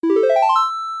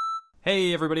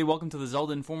Hey everybody, welcome to the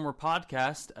Zelda Informer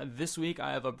podcast. This week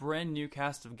I have a brand new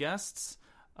cast of guests.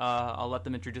 I'll let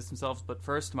them introduce themselves, but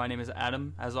first, my name is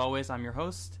Adam. As always, I'm your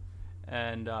host,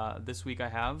 and this week I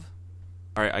have...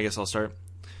 Alright, I guess I'll start.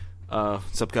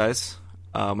 What's up, guys?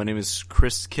 My name is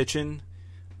Chris Kitchen,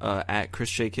 at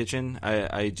Chris J. Kitchen.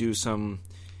 I do some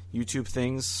YouTube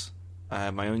things.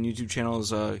 My own YouTube channel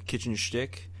is Kitchen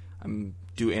Shtick. I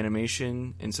do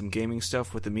animation and some gaming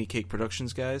stuff with the Meat Cake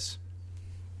Productions guys.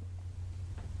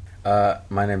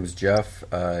 My name is Jeff.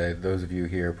 Those of you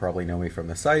here probably know me from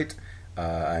the site.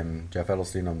 I'm Jeff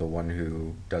Edelstein. I'm the one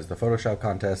who does the Photoshop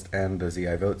contest and the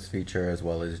ZI Votes feature, as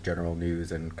well as general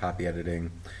news and copy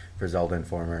editing for Zelda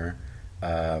Informer.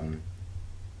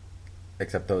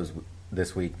 Except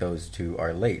this week, those two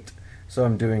are late. So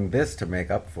I'm doing this to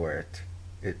make up for it.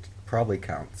 It probably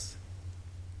counts.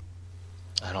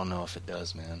 I don't know if it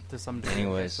does, man. To some degree,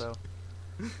 Anyways, so.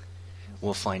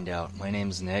 We'll find out. My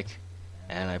name's Nick,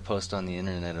 and I post on the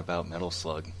internet about Metal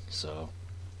Slug, so,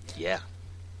 yeah.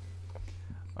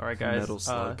 Alright guys, Metal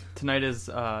Slug. Tonight is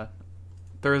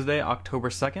Thursday, October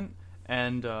 2nd,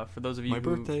 and for those of you My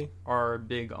birthday. who are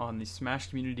big on the Smash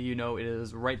community, you know it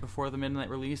is right before the midnight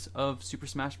release of Super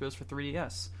Smash Bros. For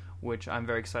 3DS, which I'm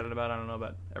very excited about. I don't know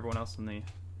about everyone else in the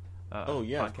Oh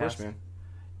yeah, podcast. of course, man.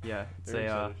 Yeah, it's Very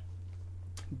excited.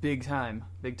 big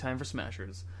time for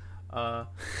Smashers. But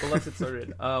let's get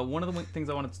started. One of the things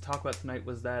I wanted to talk about tonight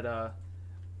was that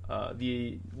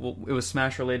it was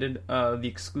Smash related. The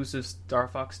exclusive Star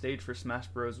Fox stage for Smash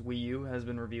Bros. Wii U has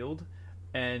been revealed,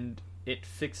 and it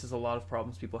fixes a lot of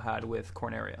problems people had with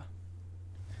Corneria.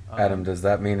 Adam, does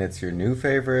that mean it's your new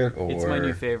favorite, or It's my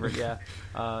new favorite. Yeah.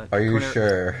 are you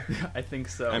sure? I think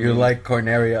so. You like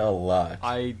Corneria a lot.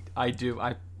 I do.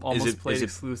 I almost played is it-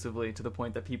 exclusively to the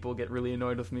point that people get really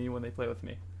annoyed with me when they play with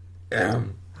me.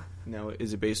 Now,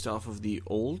 is it based off of the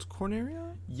old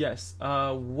Corneria? Yes.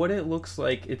 What it looks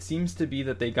like, it seems to be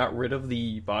that they got rid of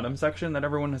the bottom section that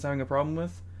everyone is having a problem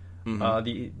with.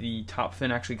 Mm-hmm. The top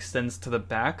fin actually extends to the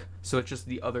back, so it's just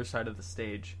the other side of the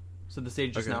stage. So the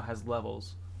stage just Okay. now has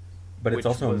levels. But it's which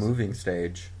also was- a moving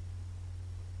stage.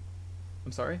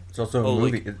 I'm sorry? It's also a Oh,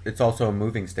 like- movie. It's also a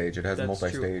moving stage. It has That's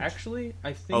multi-stage. true. Actually,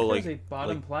 I think Oh, there's like- a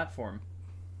bottom like- platform.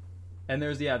 And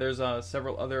there's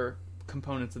several other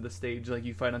components of the stage, like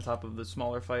you fight on top of the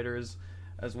smaller fighters,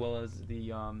 as well as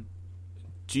the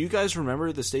Do you guys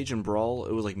remember the stage in Brawl?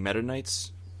 It was like Meta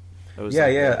Knights. It was Yeah,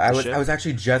 like yeah. the I was ship?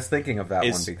 actually just thinking of that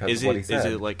one because is of what it he said.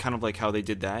 is it like kind of like how they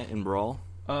did that in Brawl?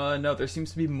 no, there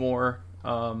seems to be more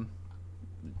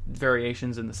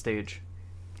variations in the stage.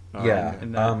 Yeah,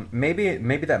 and that- maybe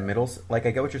that middle, like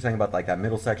I get what you're saying about like that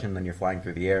middle section. Then you're flying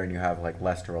through the air and you have like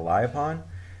less to rely upon.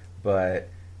 But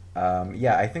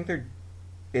yeah, I think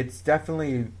it's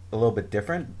definitely a little bit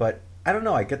different. But I don't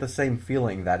know. I get the same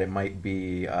feeling that it might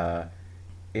be,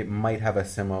 it might have a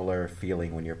similar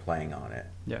feeling when you're playing on it.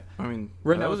 Yeah. I mean,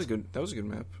 Right that now was a it's- good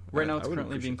map. Right now I it's would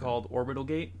currently being appreciate that. called Orbital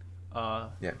Gate.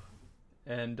 Yeah.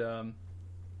 And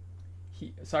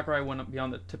Sakurai went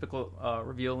beyond the typical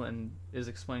reveal and is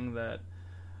explaining that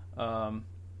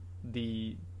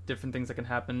the different things that can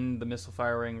happen, the missile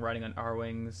firing, riding on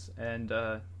R-Wings, and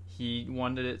he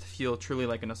wanted it to feel truly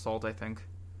like an assault, I think.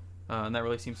 And that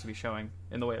really seems to be showing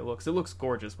in the way it looks. It looks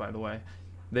gorgeous, by the way.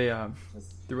 They're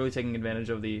really taking advantage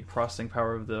of the processing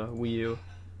power of the Wii U,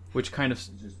 it's kind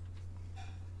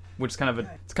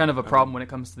of a problem when it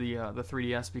comes to the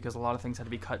 3DS, because a lot of things had to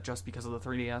be cut just because of the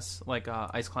 3DS, like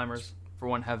Ice Climbers for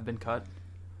one have been cut.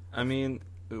 I mean,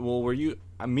 well,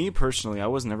 me personally, I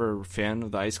was never a fan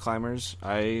of the Ice Climbers.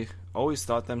 I always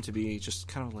thought them to be just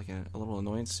kind of like a little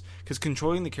annoyance, because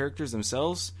controlling the characters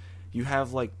themselves, you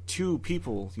have like two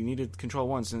people you need to control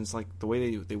once, and it's like the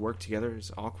way they work together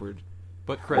is awkward.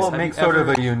 But Chris, Well, it have makes you sort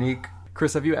ever, of a unique.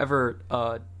 Chris, have you ever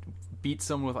beat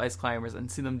someone with Ice Climbers and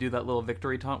see them do that little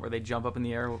victory taunt where they jump up in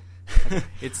the air?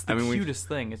 It's the cutest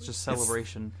thing. It's just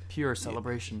celebration, pure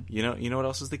celebration. You know what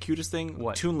else is the cutest thing?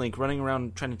 What? Toon Link running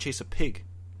around trying to chase a pig.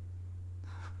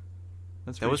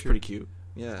 That's That was true. pretty cute.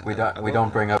 Yeah, We I don't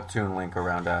love bring up Toon Link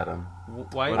around Adam.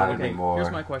 Why? Not Okay, anymore.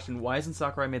 here's my question: why hasn't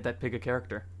Sakurai made that pig a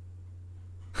character?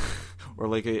 that. Or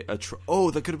like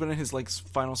that could have been his like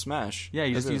final smash. Yeah,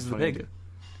 he That'd just been a uses the funny pig. idea.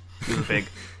 Use the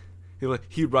pig.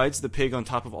 He rides the pig on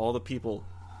top of all the people.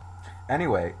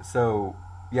 Anyway, so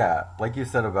yeah, like you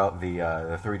said about the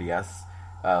 3DS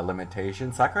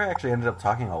limitation, Sakurai actually ended up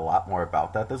talking a lot more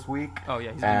about that this week. Oh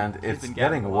yeah, he's it's been gabbing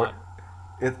getting a worse. lot.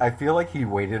 I feel like he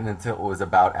waited until it was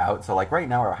about out. So like right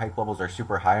now our hype levels are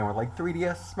super high, and we're like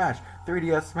 3DS Smash,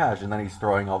 3DS Smash, and then he's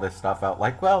throwing all this stuff out.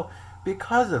 Like, well,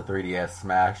 because of 3DS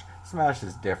Smash, Smash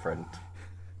is different.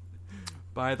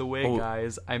 By the way,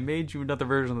 guys, I made you another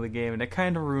version of the game, and it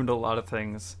kind of ruined a lot of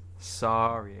things.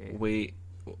 Sorry. Wait,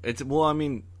 I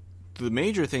mean, the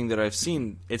major thing that I've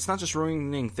seen, it's not just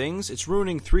ruining things; it's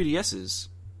ruining 3DSs.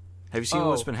 Have you seen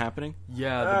what's been happening?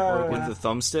 Yeah, with the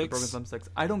thumbsticks. Broken thumbsticks.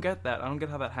 I don't get that. I don't get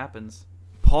how that happens.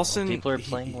 Paulson, people are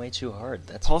playing way too hard.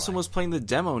 That's Paulson why. was playing the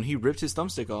demo, and he ripped his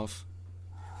thumbstick off.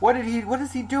 What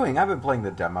is he doing? I've been playing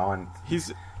the demo, and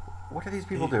He's. what are these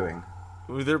people doing?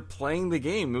 They're playing the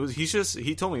game.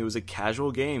 He told me it was a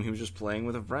casual game. He was just playing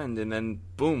with a friend, and then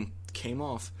boom, came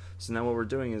off. So now what we're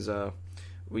doing is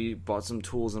we bought some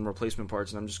tools and replacement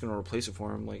parts, and I'm just going to replace it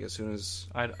for him like as soon as.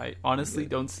 I honestly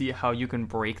don't see how you can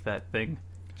break that thing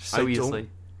so easily.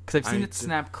 Because I've seen it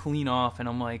snap clean off, and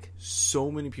I'm like,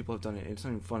 so many people have done it. It's not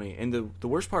even funny. And the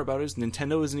worst part about it is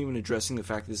Nintendo isn't even addressing the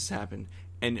fact that this has happened.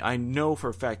 And I know for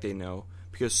a fact they know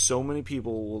because so many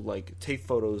people will like take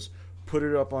photos, put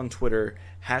it up on Twitter,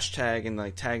 hashtag and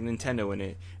like tag Nintendo in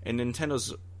it. And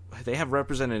they have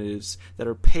representatives that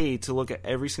are paid to look at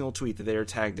every single tweet that they are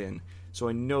tagged in. So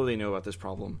I know they know about this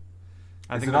problem.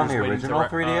 I Is think it they're on just the waiting original to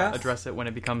 3DS? address it when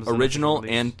it becomes an Original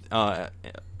official release. and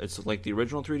it's like the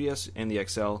original 3DS and the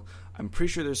XL. I'm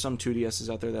pretty sure there's some 2DSs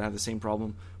out there that have the same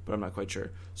problem, but I'm not quite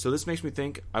sure. So this makes me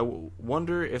think. I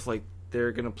wonder if like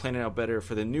they're gonna plan it out better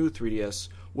for the new 3DS,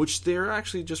 which they're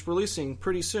actually just releasing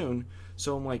pretty soon.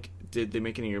 So I'm like, did they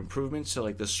make any improvements to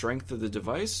like the strength of the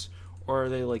device, or are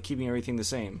they like keeping everything the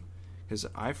same? Because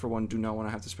I, for one, do not want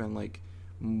to have to spend like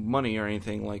money or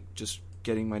anything like just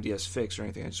getting my DS fixed or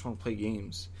anything. I just want to play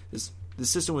games. The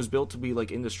system was built to be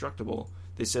like indestructible.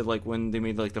 They said like when they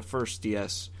made like the first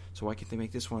DS. So why can't they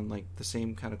make this one like the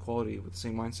same kind of quality with the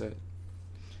same mindset?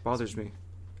 Bothers me.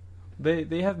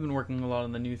 They have been working a lot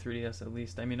on the new 3DS at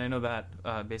least. I mean, I know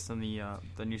that based on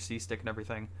the new C stick and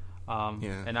everything.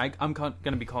 Yeah. And I'm going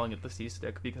to be calling it the C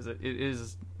stick because it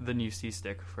is the new C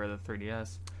stick for the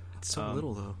 3DS. It's so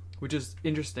little though. Which is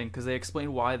interesting because they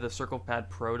explain why the Circle Pad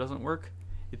Pro doesn't work.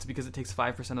 It's because it takes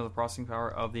 5% of the processing power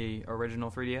of the original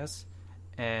 3DS,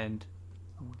 and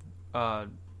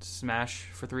Smash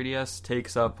for 3DS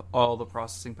takes up all the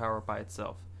processing power by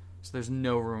itself. So there's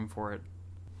no room for it.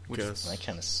 That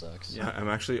kind of sucks. Yeah, I'm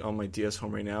actually on my DS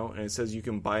home right now, and it says you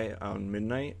can buy it on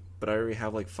midnight, but I already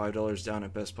have like $5 down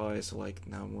at Best Buy, so like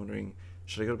now I'm wondering,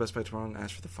 should I go to Best Buy tomorrow and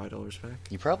ask for the $5 back?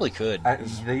 You probably could.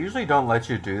 They usually don't let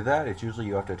you do that. It's usually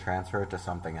you have to transfer it to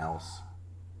something else.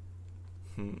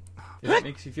 If it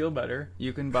makes you feel better,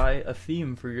 you can buy a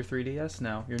theme for your 3DS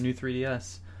now, your new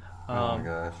 3DS. Oh my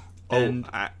gosh. And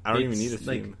I don't even need a it's,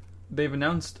 theme. like, they've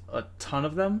announced a ton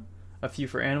of them. A few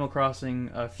for Animal Crossing,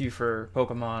 a few for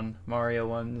Pokemon, Mario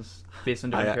ones, based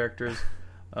on different characters.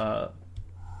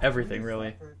 Everything,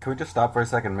 really. Can we just stop for a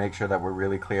second and make sure that we're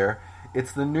really clear?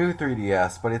 It's the new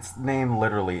 3DS, but its name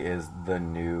literally is the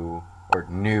new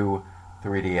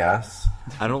 3DS.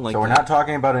 I don't like So we're that. not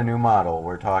talking about a new model.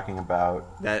 We're talking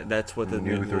about That's what the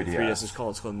New new 3DS. 3DS is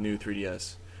called. It's called New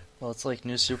 3DS. Well, it's like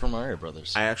New Super Mario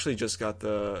Brothers. I actually just got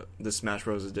the Smash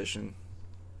Bros. Edition.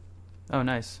 Oh,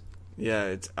 nice.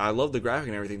 Yeah, I love the graphic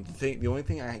and everything. The only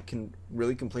thing I can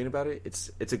really complain about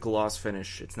it's a gloss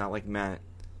finish. It's not like matte.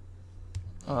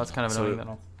 Oh, that's kind of So- annoying,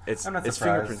 though. It's I'm not it's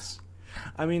surprised. fingerprints.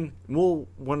 I mean, well,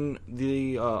 when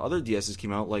the other DSs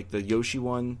came out, like the Yoshi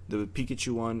one, the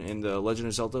Pikachu one, and the Legend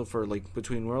of Zelda for like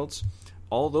Between Worlds,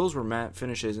 all those were matte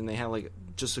finishes, and they had like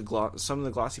just some of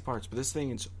the glossy parts. But this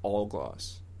thing, it's all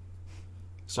gloss.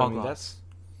 So All I mean, gloss.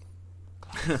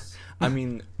 that's. I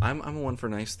mean, I'm a one for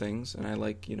nice things, and I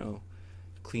like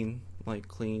clean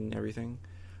everything.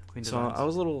 Clean So designs. I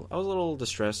was a little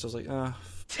distressed. I was like,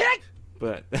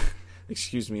 but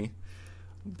excuse me,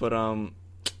 but I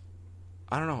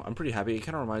don't know. I'm pretty happy. It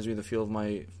kind of reminds me of the feel of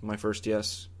my first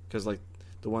DS because like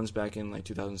the ones back in like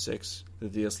 2006, the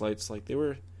DS Lites, like they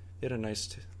had a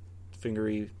nice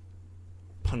fingery,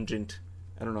 pungent.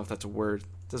 I don't know if that's a word.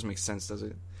 It doesn't make sense, does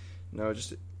it? No,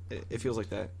 it feels like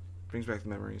that. Brings back the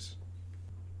memories.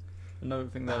 Another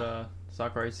thing that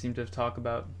Sakurai seemed to talk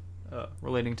about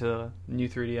relating to the new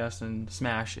 3DS and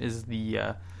Smash is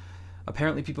the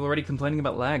apparently people are already complaining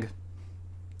about lag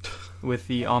with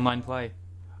the online play.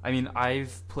 I mean,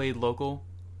 I've played local.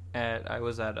 I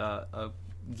was at a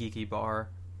geeky bar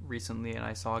recently, and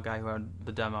I saw a guy who had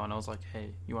the demo, and I was like,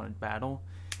 "Hey, you want to battle?"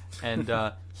 And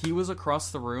he was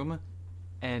across the room,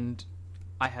 and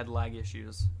I had lag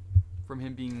issues from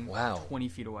him being 20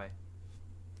 feet away.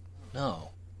 No.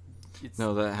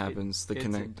 No, that happens. The it's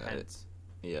connect. intense.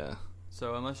 Yeah.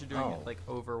 So unless you're doing Oh. it like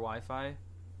over Wi-Fi,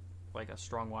 like a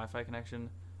strong Wi-Fi connection,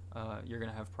 you're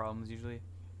gonna have problems usually.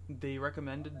 They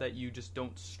recommended that you just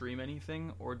don't stream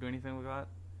anything or do anything like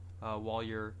that while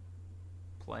you're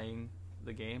playing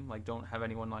the game. Like, don't have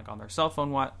anyone like on their cell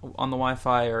phone on the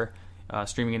Wi-Fi or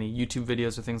streaming any YouTube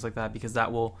videos or things like that, because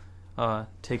that will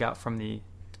take out from the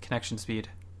connection speed.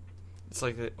 It's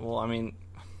like, well, I mean,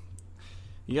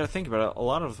 you got to think about it. A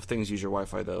lot of things use your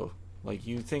Wi-Fi though. Like,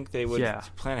 you think they would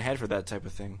plan ahead for that type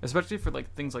of thing, especially for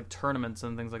like things like tournaments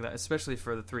and things like that. Especially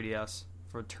for the 3DS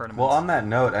for tournaments. Well, on that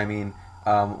note, I mean,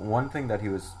 one thing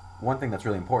that's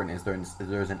really important is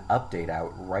there's an update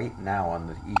out right now on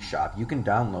the eShop. You can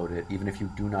download it even if you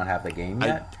do not have the game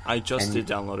yet. I just did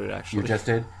download it, actually. You just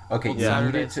did? Okay, well,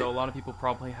 Saturday, so a lot of people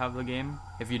probably have the game.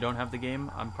 If you don't have the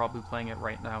game, I'm probably playing it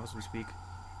right now as we speak.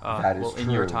 That is in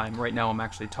your time. Right now, I'm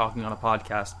actually talking on a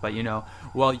podcast, but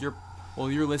while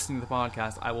you're listening to the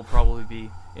podcast, I will probably be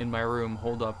in my room,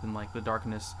 holed up in like the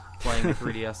darkness, playing the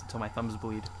 3DS until my thumbs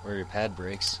bleed. Or your pad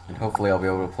breaks. And hopefully I'll be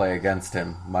able to play against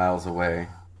him miles away.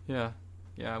 Yeah.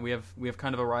 We have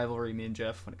kind of a rivalry, me and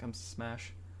Jeff, when it comes to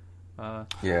Smash.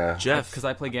 Yeah. Jeff, because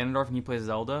I play Ganondorf and he plays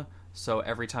Zelda, so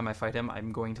every time I fight him,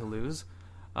 I'm going to lose.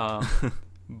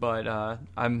 But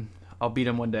I'll beat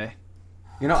him one day.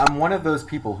 I'm one of those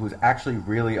people who's actually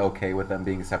really okay with them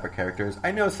being separate characters.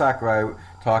 I know Sakurai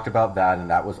talked about that,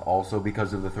 and that was also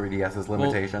because of the 3DS's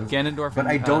limitations. Well, Ganondorf but and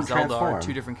I don't Zelda transform. are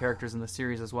two different characters in the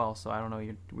series as well, so I don't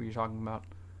know what you're talking about.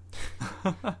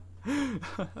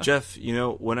 Jeff,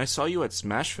 when I saw you at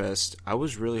Smash Fest, I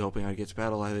was really hoping I'd get to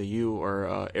battle either you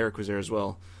or Eric was there as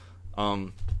well.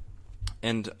 And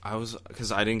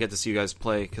because I didn't get to see you guys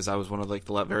play, because I was one of like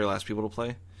the very last people to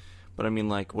play. But I mean,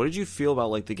 like, what did you feel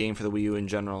about like the game for the Wii U in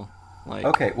general? Like,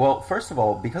 okay, well, first of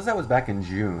all, because that was back in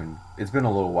June, it's been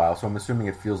a little while, so I'm assuming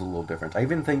it feels a little different. I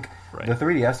even think the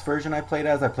 3DS version I played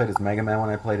as Mega Man when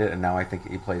I played it, and now I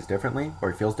think he plays differently,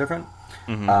 or he feels different.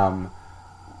 Mm-hmm.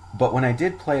 But when I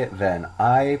did play it then,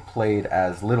 I played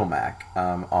as Little Mac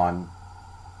on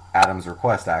Adam's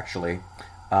request, actually.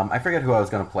 I forget who I was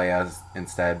going to play as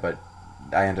instead, but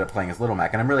I ended up playing as Little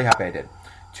Mac, and I'm really happy I did.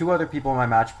 2 other people in my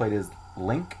match played as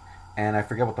Link, and I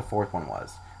forget what the 4th one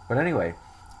was. But anyway,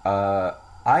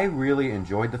 I really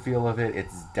enjoyed the feel of it.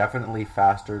 It's definitely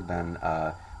faster than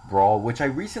Brawl, which I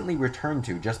recently returned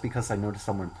to just because I noticed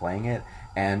someone playing it,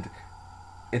 and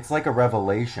it's like a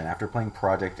revelation. After playing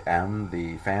Project M,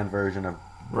 the fan version of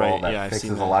Brawl that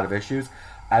fixes a lot of issues,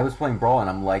 I was playing Brawl, and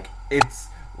I'm like, it's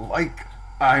like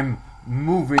I'm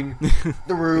moving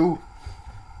through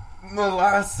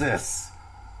molasses.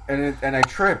 And I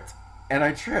tripped, and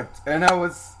I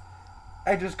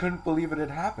just couldn't believe it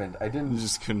had happened. You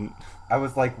just couldn't. I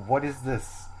was like, what is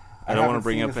this? I don't want to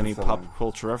bring up any pop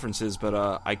culture references,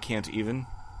 but I can't even.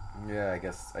 Yeah, I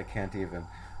guess I can't even.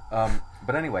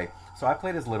 But anyway, so I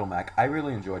played as Little Mac. I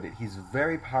really enjoyed it. He's a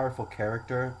very powerful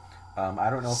character. I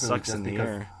don't know if it was just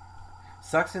because...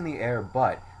 Sucks in the air,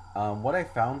 but what I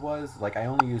found was, like, I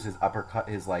only use his uppercut,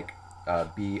 his, like,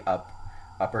 B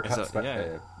uppercut,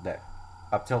 that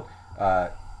up tilt.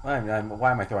 Why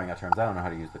am I throwing out terms? I don't know how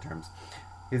to use the terms.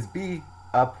 His B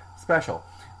up special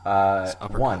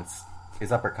once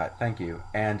is uppercut. Thank you,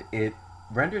 and it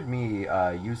rendered me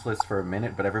useless for a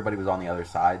minute, but everybody was on the other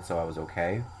side, so I was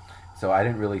okay. So I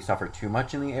didn't really suffer too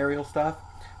much in the aerial stuff.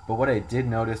 But what I did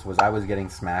notice was I was getting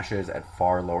smashes at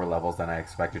far lower levels than I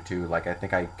expected to. Like, I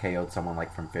think I KO'd someone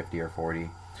like from 50 or 40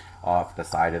 off the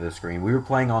side of the screen. We were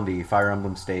playing on the Fire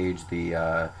Emblem stage,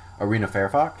 the Arena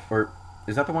Fairfox, or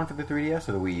is that the one for the 3DS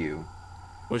or the Wii U?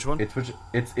 Which one?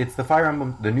 It's the Fire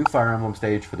Emblem, the new Fire Emblem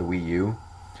stage for the Wii U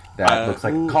that looks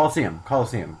like Coliseum.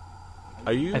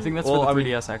 Are you? I think that's for the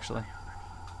 3DS actually.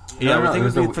 Yeah, I think it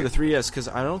was made for the 3DS because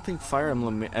I don't think Fire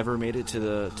Emblem ever made it to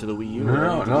the Wii U.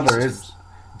 No, there is.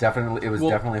 Definitely, it was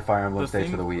definitely a Fire Emblem stage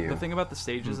for the Wii U. The thing about the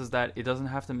stages is that it doesn't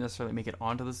have to necessarily make it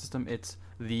onto the system. It's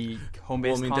the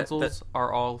home-based consoles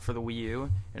are all for the Wii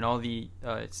U, and all the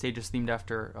stages themed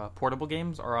after portable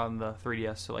games are on the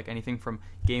 3DS. So, like anything from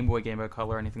Game Boy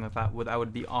Color, anything like that, that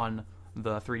would be on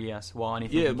the 3DS. While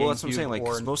anything that's what I'm saying. Like,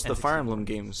 'cause most of the Fire Emblem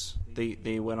games,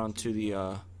 they went onto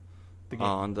the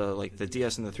on the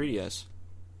DS and the 3DS.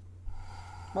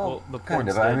 Well, kind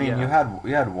of. I mean,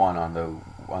 we had one on the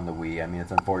Wii. I mean,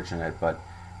 it's unfortunate, but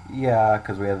yeah,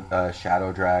 because we had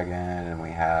Shadow Dragon and we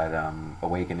had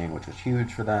Awakening, which was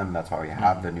huge for them. That's why we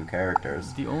have the new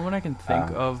characters. The only one I can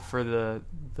think of for the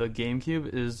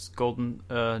GameCube is Path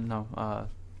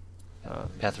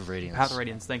of Radiance. Path of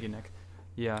Radiance. Thank you, Nick.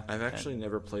 Yeah, I've actually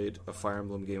never played a Fire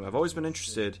Emblem game. I've always been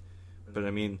interested, but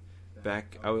I mean, I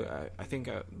think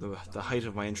the height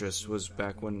of my interest was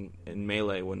back when in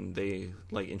Melee when they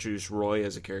like introduced Roy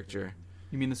as a character.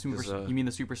 You mean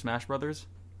the Super Smash Brothers?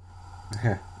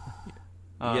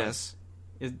 Yes.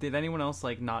 Did anyone else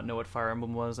like not know what Fire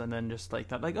Emblem was and then just like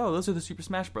thought like, oh, those are the Super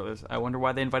Smash Brothers? I wonder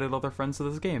why they invited all their friends to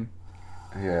this game.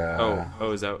 Yeah.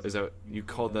 Oh, is that you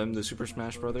called them the Super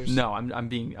Smash Brothers? No, I'm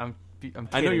kidding,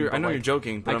 I know you're like,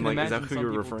 joking, but I I'm can like, is that imagine who some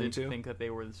you're people referring did to? think that they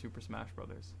were the Super Smash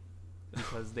Brothers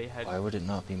because they had. Why would it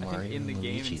not be I Mario think in the and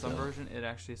game, Luigi, in some though? version, it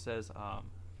actually says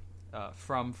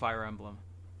from Fire Emblem.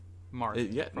 Mark.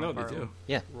 Yeah, from no, Fire they do. Emblem.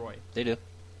 Yeah, Roy. they do.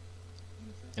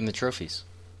 And the trophies.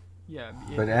 Yeah.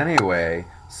 But anyway,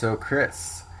 so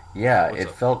Chris, yeah, What's it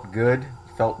up? felt good,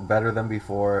 felt better than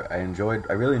before. I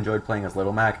really enjoyed playing as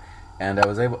Little Mac, and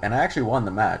I actually won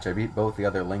the match. I beat both the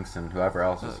other Links and whoever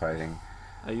else was fighting.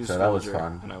 I used So that was Villager,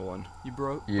 fun. and I won. You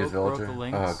broke. You used both broke Villager? the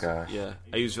links. Oh gosh. Yeah,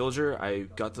 I used Villager. I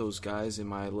got those guys in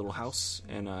my little house,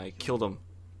 and I killed them.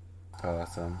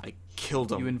 Awesome. I killed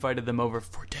them. You invited them over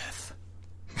for death.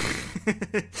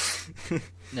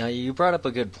 Now, you brought up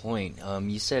a good point.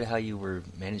 You said how you were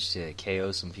managed to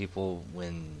KO some people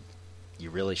when you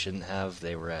really shouldn't have.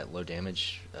 They were at low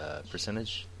damage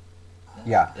percentage.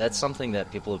 Yeah. That's something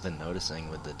that people have been noticing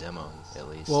with the demo, at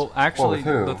least. Well, actually, with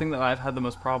who? the thing that I've had the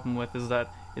most problem with is that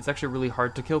it's actually really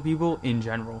hard to kill people in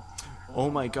general. Oh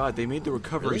my god, they made the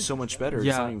recovery Really? so much better. It's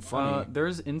not even funny.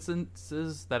 There's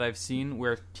instances that I've seen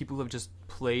where people have just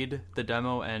played the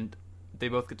demo and they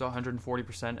both get to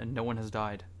 140% and no one has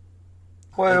died.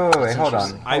 Wait, That's hold on.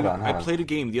 interesting. I played a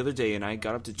game the other day, and I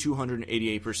got up to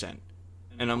 288%.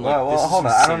 And I'm Well, like, this hold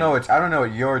is on. insane. I don't know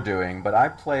what you're doing, but I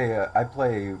play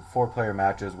 4-player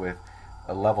matches with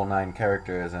level 9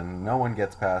 characters, and no one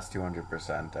gets past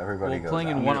 200%. Everybody Well, goes playing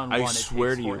in out. one-on-one, I it swear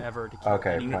takes to you. forever to kill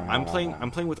Okay, anyone. playing I'm playing. one-on-one.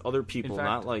 I'm playing with other people, In fact-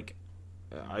 not like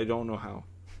I don't know how.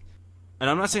 And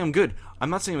I'm not saying I'm good.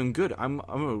 I'm not saying I'm good. I'm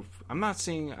not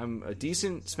saying I'm a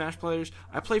decent Smash player.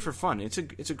 I play for fun. It's a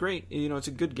great, it's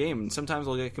a good game. And sometimes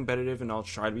I'll get competitive and I'll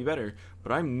try to be better.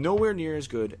 But I'm nowhere near as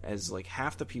good as like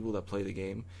half the people that play the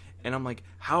game. And I'm like,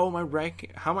 how am I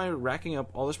racking up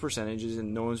all this percentages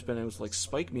and no one's been able to like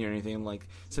spike me or anything and like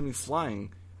send me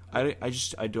flying? I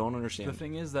don't understand. The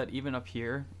thing is that even up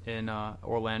here in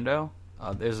Orlando,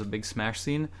 there's a big Smash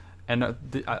scene, and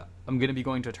I'm going to be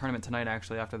going to a tournament tonight.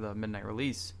 Actually, after the midnight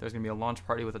release, there's going to be a launch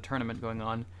party with a tournament going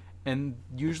on. And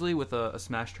usually with a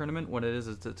Smash tournament, what it is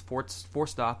it's four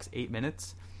stocks, 8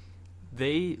 minutes.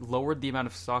 They lowered the amount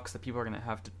of stocks that people are going to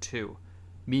have to 2,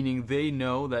 meaning they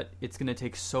know that it's going to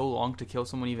take so long to kill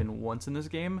someone even once in this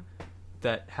game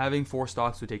that having 4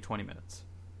 stocks would take 20 minutes.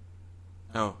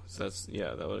 Oh, so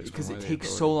that would explain Because why it they takes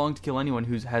lowered so it. long to kill anyone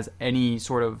who has any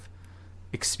sort of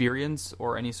experience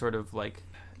or any sort of like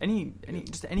any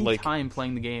Like- time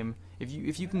playing the game. If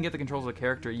you can get the controls of the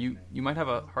character, you might have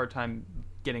a hard time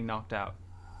getting knocked out.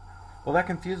 Well, that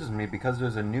confuses me because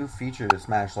there's a new feature to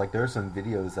Smash. Like, there are some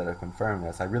videos that have confirmed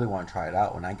this. I really want to try it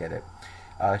out when I get it.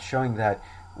 Showing that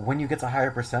when you get to higher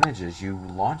percentages, you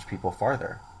launch people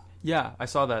farther. Yeah, I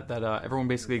saw that everyone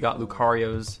basically got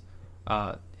Lucario's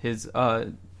his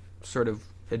sort of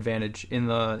advantage in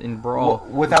Brawl. Well,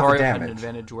 without the Lucario had an damage.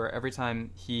 advantage where every time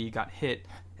he got hit,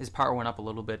 his power went up a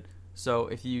little bit. So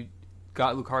if you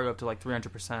got Lucario up to like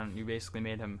 300%, you basically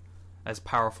made him as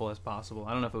powerful as possible.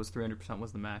 I don't know if it was 300%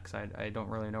 was the max. I don't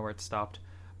really know where it stopped,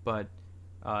 but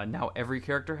now every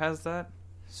character has that.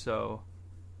 So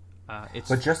it's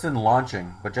But just in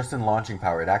launching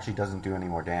power, it actually doesn't do any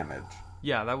more damage.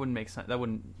 yeah, that wouldn't make sense. That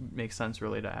wouldn't make sense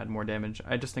really to add more damage.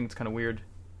 I just think it's kind of weird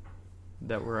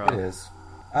that we're. It is.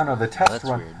 I don't know, the test That's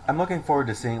run. weird. I'm looking forward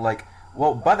to seeing, like,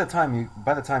 well, by the time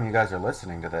you guys are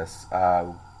listening to this,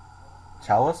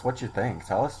 tell us what you think.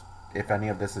 Tell us if any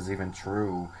of this is even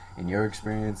true in your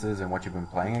experiences and what you've been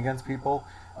playing against people.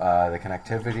 The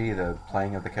connectivity, the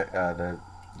playing of the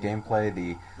gameplay,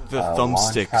 the launch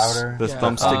thumbsticks, powder. the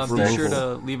thumbstick be removal. sure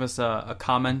to leave us a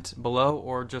comment below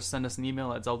or just send us an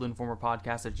email at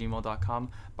zeldainformerpodcast@gmail.com.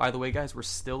 By the way, guys, we're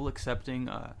still accepting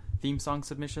theme song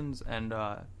submissions and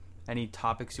any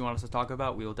topics you want us to talk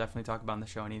about. We will definitely talk about on the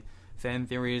show. Any fan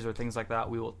theories or things like that,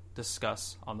 we will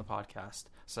discuss on the podcast.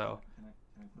 So,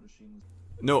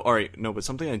 No, all right, no, but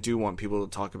something I do want people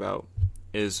to talk about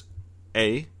is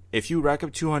if you rack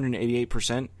up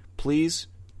 288%, please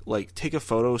like take a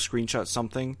photo, screenshot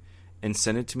something, and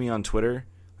send it to me on Twitter.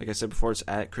 Like I said before, it's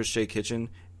at Chris J Kitchen,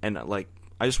 and like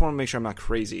I just want to make sure I'm not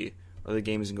crazy or the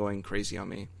game isn't going crazy on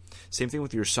me. Same thing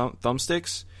with your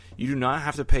thumbsticks. You do not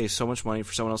have to pay so much money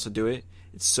for someone else to do it.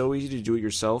 It's so easy to do it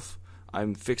yourself.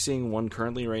 I'm fixing one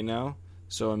currently right now.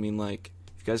 So I mean, like,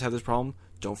 if you guys have this problem,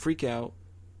 don't freak out.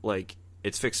 Like,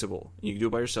 it's fixable. You can do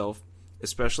it by yourself,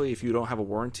 especially if you don't have a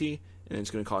warranty and it's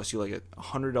going to cost you like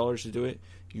 $100 to do it.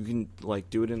 You can like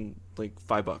do it in like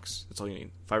 $5. That's all you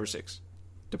need, 5 or 6,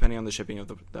 depending on the shipping of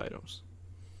the items.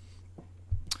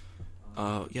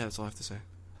 Yeah, that's all I have to say.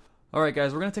 all right,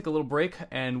 guys, we're gonna take a little break,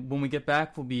 and when we get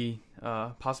back, we'll be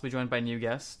possibly joined by a new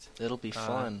guest. It'll be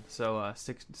fun. So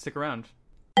stick around.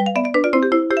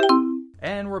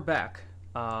 And we're back.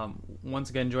 Once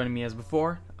again, joining me as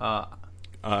before.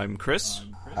 I'm Chris.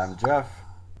 I'm Jeff.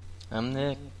 I'm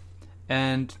Nick.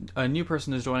 And a new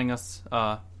person is joining us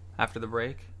after the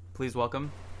break. Please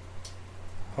welcome.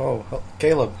 Oh,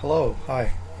 Caleb. Hello.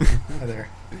 Hi. Hi there.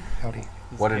 Howdy.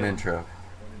 What an Caleb. intro.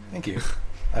 Thank you.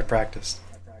 I practiced.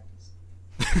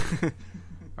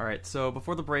 All right. So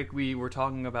before the break, we were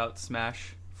talking about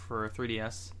Smash for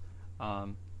 3DS.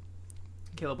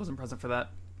 Caleb wasn't present for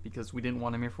that because we didn't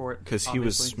want him here for it. Because he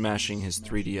was obviously. smashing his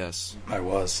 3DS. I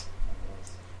was.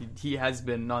 He has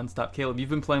been nonstop. Caleb, you've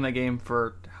been playing that game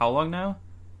for how long now?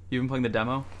 You've been playing the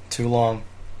demo? Too long.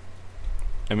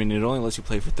 I mean, it only lets you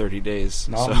play for 30 days.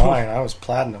 Not so. mine. I was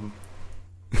platinum.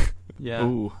 Yeah.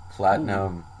 Ooh.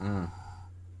 Platinum.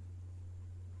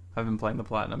 I've been playing the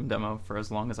Platinum demo for as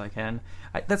long as I can.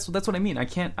 That's what I mean. I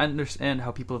can't understand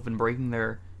how people have been breaking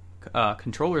their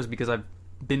controllers because I've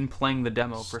been playing the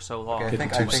demo for so long. Okay, Getting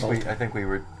too salty. I think we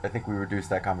reduced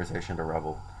that conversation to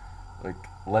Rebel.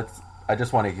 Like, I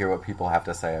just want to hear what people have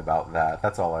to say about that.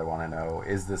 That's all I want to know.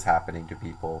 Is this happening to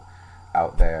people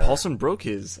out there? Paulson broke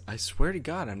his. I swear to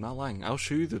God, I'm not lying. I'll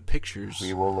show you the pictures.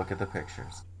 We will look at the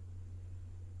pictures.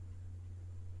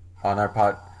 On our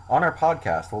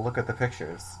podcast, we'll look at the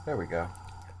pictures. There we go.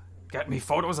 Get me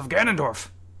photos of Ganondorf,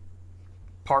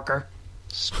 Parker.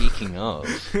 Speaking of,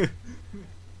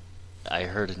 I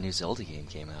heard a new Zelda game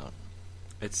came out.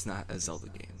 It's not a Zelda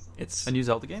game. It's A new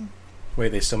Zelda game? Wait,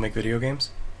 they still make video games?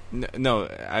 No,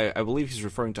 I believe he's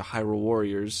referring to Hyrule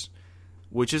Warriors,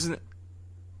 which isn't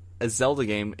a Zelda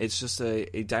game. It's just a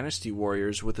Dynasty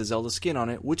Warriors with a Zelda skin on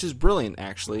it, which is brilliant,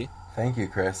 actually. Thank you,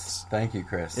 Chris.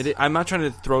 I'm not trying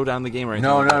to throw down the game or anything.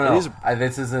 No. It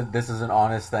is This is an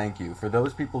honest thank you. For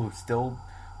those people who still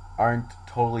aren't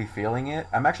totally feeling it,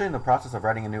 I'm actually in the process of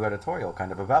writing a new editorial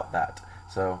kind of about that.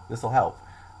 So this will help.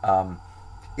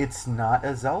 It's not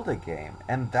a Zelda game,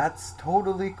 and that's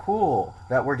totally cool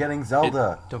that we're getting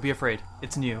Zelda Don't be afraid.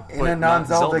 It's new. in but a not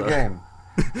non-Zelda Zelda.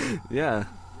 game. Yeah.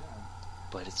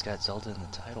 But it's got Zelda in the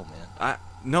title, man.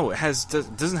 No, it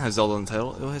doesn't have Zelda in the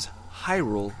title. It has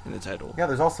Hyrule in the title. Yeah,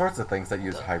 there's all sorts of things that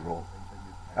use Hyrule.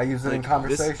 I use it in Like,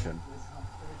 conversation.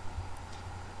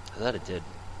 I thought it did.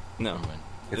 No. Never mind.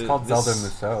 It's called Zelda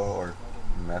this- Musou, or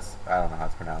Mess. I don't know how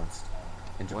it's pronounced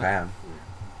in What? Japan.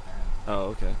 Oh,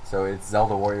 okay. So it's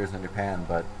Zelda Warriors in Japan,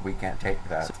 but we can't take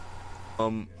that.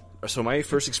 So my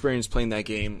first experience playing that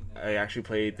game, I actually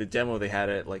played the demo they had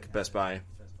at like Best Buy,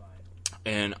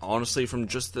 and honestly, from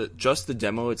just the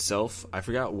demo itself, I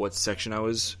forgot what section I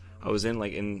was in,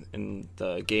 like in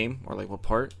the game, or like what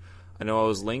part. I know I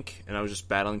was Link, and I was just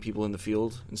battling people in the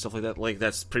field and stuff like that. Like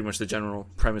that's pretty much the general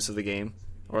premise of the game,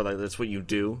 or like that's what you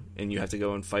do, and you have to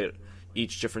go and fight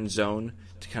each different zone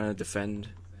to kind of defend.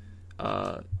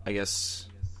 I guess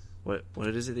what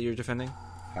is it that you're defending?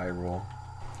 Hyrule.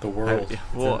 The world.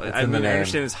 Well, It's I in the mean, I name.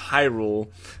 understand it's Hyrule,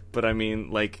 but I mean,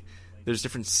 like, there's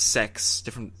different sects,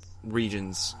 different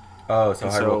regions. Oh, so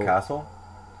And Hyrule so- Castle?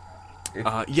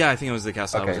 Yeah, I think it was the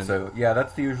castle I was Okay, in. so yeah,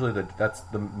 that's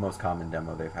the most common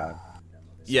demo they've had.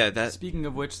 Yeah, that. Speaking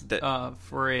of which,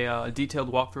 for a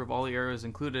detailed walkthrough of all the areas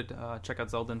included, check out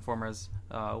Zelda Informer's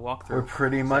walkthrough. We're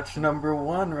pretty much number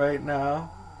one right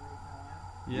now.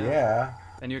 Yeah.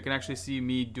 And you can actually see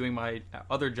me doing my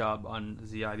other job on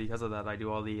ZI. Because of that, I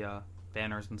do all the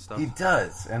banners and stuff. He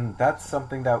does, and that's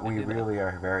something that we did that. really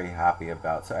are very happy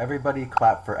about. So everybody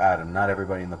clap for Adam, not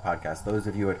everybody in the podcast. Those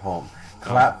of you at home,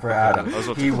 clap for okay. Adam. I was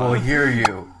about to He clap. will hear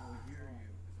you.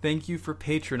 Thank you for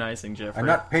patronizing, Jeffrey. I'm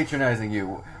not patronizing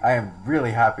you. I am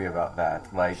really happy about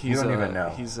that. Like, you don't even know.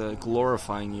 He's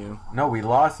glorifying you. No, we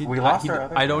lost our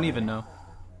other I don't guy. even know.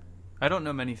 I don't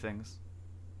know many things.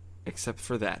 Except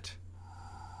for that.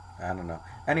 I don't know.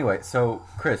 Anyway, so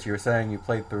Chris, you were saying you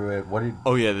played through it. What did?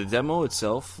 Oh yeah, the demo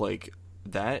itself, like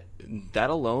that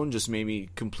alone just made me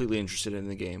completely interested in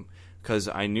the game, because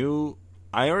I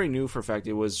already knew for a fact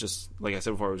it was just, like I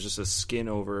said before, it was just a skin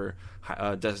over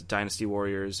Dynasty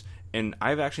Warriors, and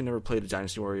I've actually never played a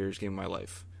Dynasty Warriors game in my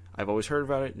life. I've always heard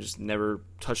about it, just never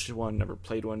touched one, never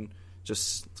played one,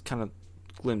 just kind of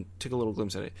took a little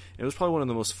glimpse at it. It was probably one of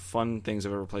the most fun things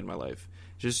I've ever played in my life.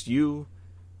 Just you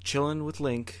chilling with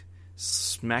Link,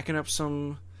 smacking up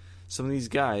some of these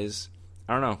guys.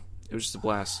 I don't know. It was just a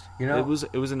blast. You know- it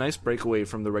was a nice breakaway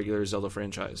from the regular Zelda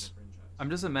franchise. I'm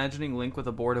just imagining Link with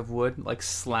a board of wood, like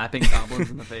slapping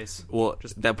goblins in the face. Well,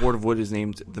 that board of wood is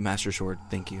named the Master Sword.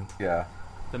 Thank you. Yeah.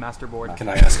 The Master Board. Can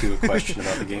I ask you a question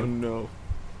about the Oh game? no.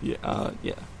 Yeah.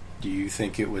 Yeah. Do you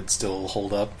think it would still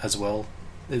hold up as well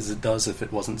as it does if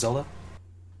it wasn't Zelda?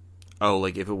 Oh,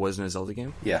 like if it wasn't a Zelda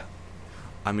game? Yeah.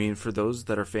 I mean, for those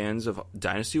that are fans of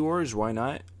Dynasty Wars, why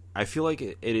not? I feel like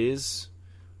it is.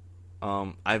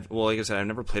 Like I said, I've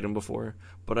never played them before,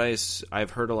 but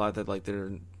I've heard a lot that like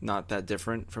they're not that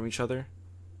different from each other.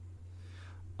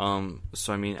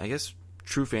 So I mean, I guess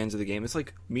true fans of the game, it's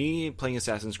like me playing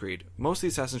Assassin's Creed. Most of the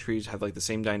Assassin's Creeds have like the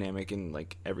same dynamic and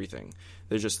like everything.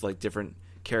 They're just like different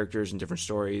characters and different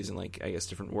stories and like I guess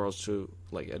different worlds to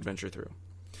like adventure through.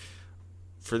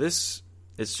 For this,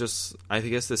 it's just I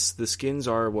guess the skins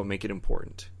are what make it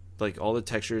important. Like all the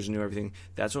textures and everything.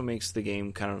 That's what makes the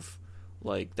game kind of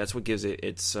like that's what gives it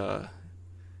its I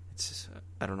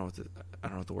don't know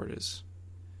what the word is.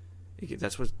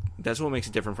 That's what makes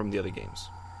it different from the other games.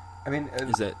 I mean,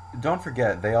 is that don't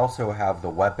forget they also have the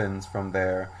weapons from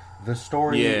there. The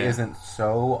story isn't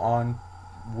so on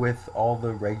with all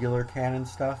the regular canon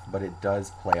stuff, but it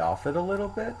does play off it a little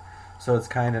bit, so it's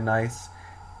kind of nice.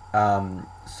 Yeah.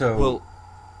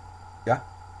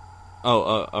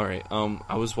 All right.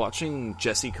 I was watching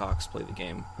Jesse Cox play the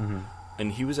game,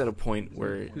 and he was at a point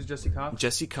where who's Jesse Cox?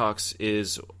 Jesse Cox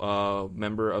is a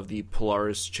member of the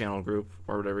Polaris channel group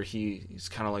or whatever. He's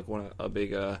kind of like a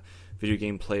big video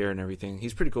game player and everything.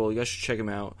 He's pretty cool. You guys should check him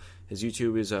out. His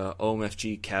YouTube is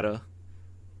OMFG Kata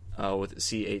with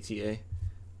CATA.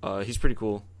 He's pretty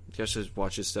cool. You guys should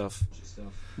watch his stuff.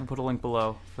 I'll put a link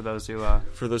below for those who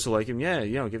like him. Yeah,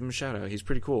 give him a shout out. He's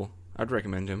pretty cool. I'd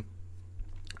recommend him.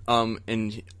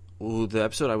 And the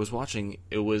episode I was watching,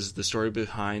 it was the story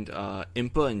behind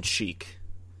Impa and Sheik,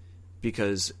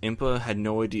 because Impa had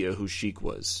no idea who Sheik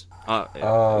was. I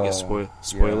guess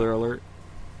spoiler alert.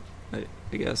 I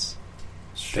guess.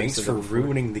 Thanks for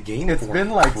ruining the game. It's been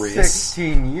like Chris.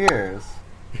 16 years.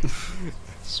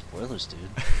 Spoilers,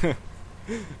 dude.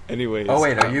 Anyways. Oh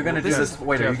wait, are you gonna do this?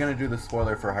 Wait, Jeff. are you gonna do the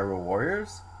spoiler for Hyrule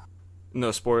Warriors?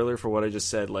 No, spoiler for what I just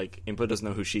said. Like, Impa doesn't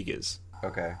know who Sheik is.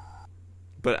 Okay.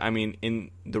 But I mean,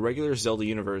 in the regular Zelda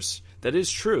universe, that is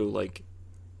true. Like,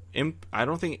 I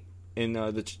don't think in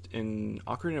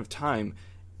Ocarina of Time,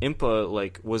 Impa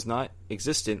like was not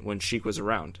existent when Sheik was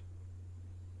around.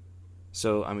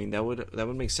 So I mean, that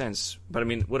would make sense. But I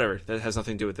mean, whatever. That has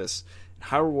nothing to do with this. In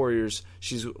Hyrule Warriors,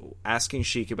 she's asking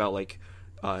Sheik about like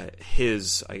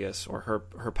his, I guess, or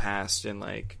her past and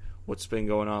like what's been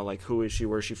going on. Like, who is she?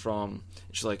 Where's she from?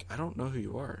 And she's like, I don't know who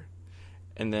you are.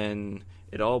 And then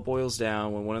it all boils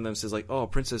down when one of them says like, "Oh,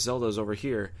 Princess Zelda's over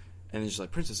here," and then she's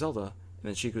like, "Princess Zelda," and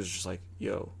then Sheik was just like,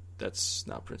 "Yo, that's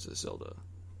not Princess Zelda,"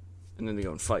 and then they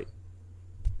go and fight,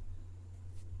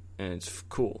 and it's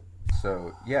cool.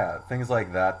 So yeah, things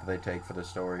like that they take for the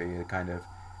story, it kind of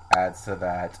adds to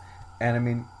that. And I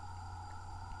mean,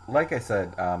 like I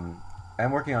said,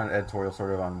 I'm working on an editorial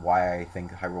sort of on why I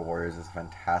think Hyrule Warriors is a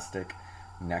fantastic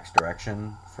next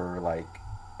direction for like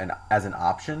as an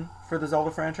option for the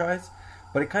Zelda franchise.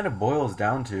 But it kind of boils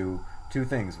down to two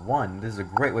things. One, this is a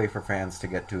great way for fans to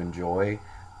get to enjoy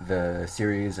the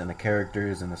series and the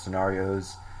characters and the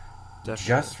scenarios. Definitely.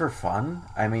 Just for fun.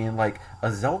 I mean, like,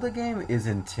 a Zelda game is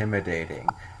intimidating.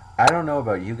 I don't know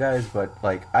about you guys, but,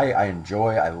 like, I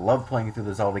love playing through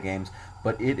the Zelda games,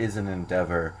 but it is an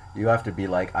endeavor. You have to be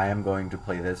like, I am going to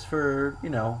play this for,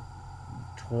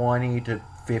 20 to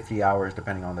 50 hours,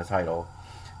 depending on the title.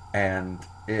 And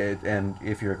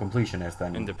if you're a completionist,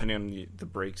 then... And depending on the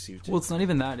breaks you take. Well, it's not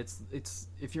even that. It's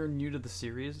if you're new to the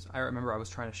series. I remember I was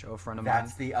trying to show a friend of mine.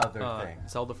 That's the other thing.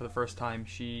 Zelda for the first time.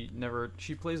 She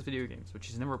plays video games, but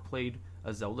she's never played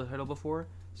a Zelda title before.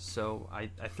 So I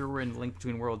threw her in Link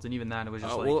Between Worlds, and even that, it was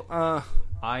just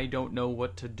I don't know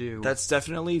what to do. That's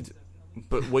definitely...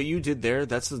 But what you did there,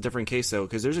 that's a different case, though,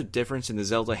 because there's a difference in the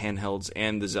Zelda handhelds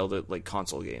and the Zelda like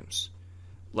console games.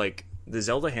 Like... The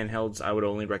Zelda handhelds, I would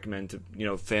only recommend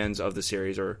to fans of the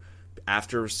series or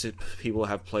after people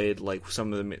have played like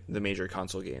some of the major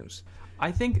console games.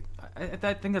 I think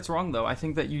that's wrong though. I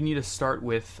think that you need to start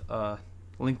with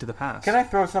Link to the Past. Can I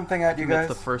throw something at you guys?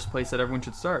 That's the first place that everyone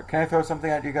should start. Can I throw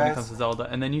something at you guys? When it comes to Zelda,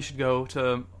 and then you should go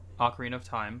to Ocarina of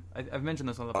Time. I've mentioned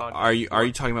this on the podcast. Are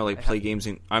you talking about like play games?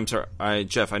 I'm sorry,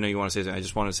 Jeff. I know you want to say something. I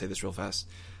just wanted to say this real fast.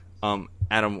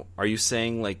 Adam, are you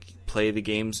saying like play the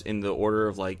games in the order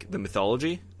of like the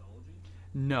mythology?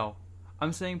 No,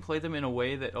 I'm saying play them in a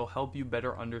way that will help you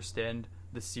better understand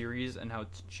the series and how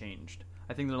it's changed.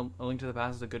 I think that A Link to the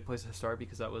Past is a good place to start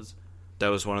because that was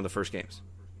one of the first games.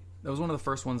 That was one of the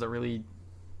first ones that really.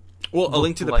 Well, A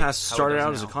Link to the Past started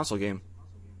out as a console game.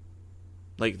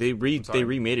 Like they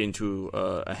remade it into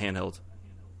a handheld.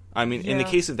 I mean, in the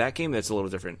case of that game, that's a little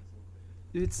different.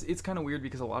 It's kind of weird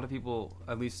because a lot of people,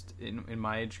 at least in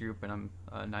my age group, and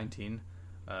I'm 19,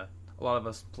 a lot of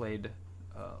us played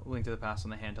Link to the Past on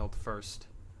the handheld first.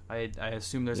 I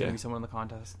assume there's going to be someone in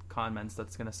the comments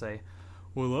that's going to say,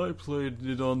 well, I played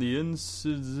it on the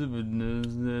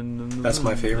That's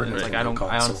my favorite. It's like I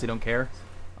honestly don't care.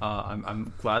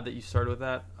 I'm glad that you started with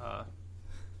that.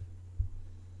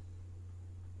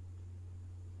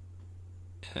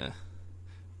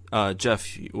 Jeff,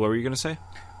 what were you gonna say?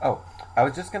 Oh, I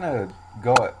was just gonna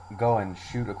go and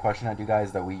shoot a question at you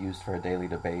guys that we used for a daily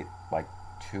debate like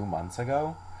 2 months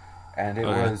ago, and it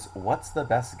was, what's the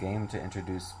best game to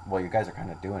introduce? Well, you guys are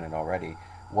kind of doing it already.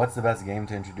 What's the best game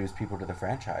to introduce people to the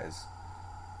franchise?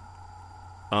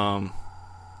 Well,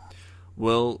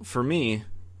 for me,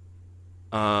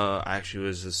 I actually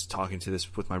was just talking to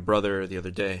this with my brother the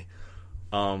other day.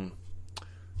 For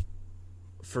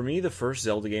me, the first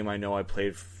Zelda game I know I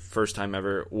played first time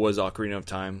ever was Ocarina of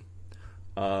Time.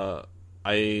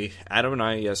 Adam and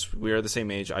I, yes, we are the same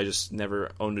age. I just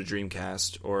never owned a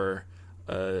Dreamcast or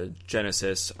a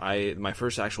Genesis. My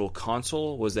first actual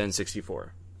console was the N64.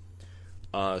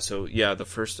 So yeah,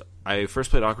 I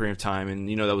first played Ocarina of Time, and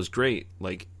that was great.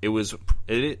 Like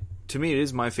to me, it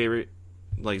is my favorite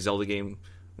like Zelda game.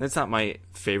 That's not my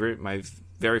favorite. My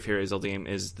very favorite Zelda game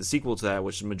is the sequel to that,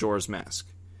 which is Majora's Mask,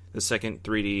 the second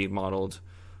 3D modeled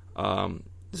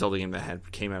Zelda game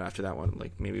that came out after that one,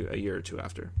 like maybe a year or two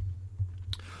after.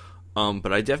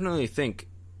 But I definitely think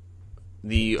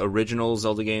the original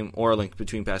Zelda game or A Link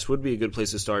Between Past would be a good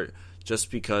place to start,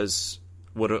 just because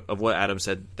of what Adam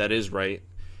said. That is right.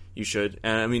 You should.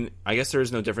 And I mean, I guess there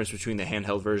is no difference between the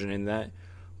handheld version and that.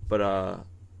 But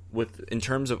in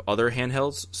terms of other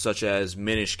handhelds, such as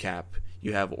Minish Cap,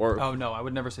 you have Oh no, I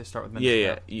would never say start with Minish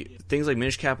Cap. Things like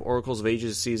Minish Cap, Oracles of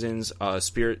Ages Seasons, not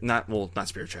Spirit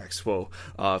Tracks.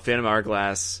 Phantom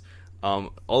Hourglass.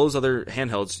 All those other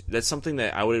handhelds, that's something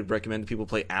that I would recommend people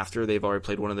play after they've already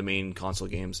played one of the main console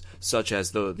games, such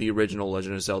as the original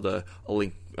Legend of Zelda, A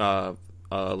Link to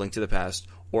the Past,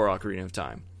 or Ocarina of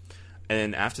Time.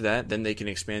 And after that, then they can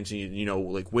expand to,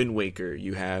 like Wind Waker.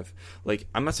 You have, like,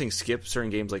 I'm not saying skip certain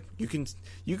games. Like, you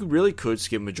really could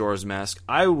skip Majora's Mask.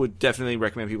 I would definitely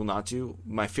recommend people not to.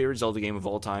 My favorite Zelda game of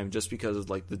all time, just because of,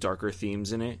 like, the darker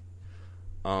themes in it.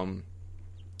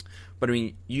 But I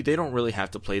mean, they don't really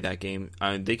have to play that game.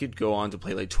 They could go on to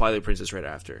play like Twilight Princess right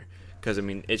after, because I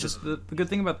mean, it's just the good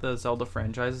thing about the Zelda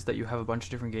franchise is that you have a bunch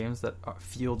of different games that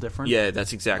feel different. Yeah,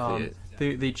 that's exactly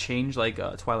it. They change, like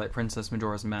Twilight Princess,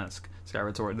 Majora's Mask,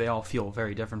 Skyward Sword. They all feel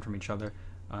very different from each other,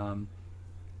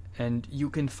 and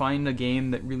you can find a game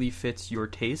that really fits your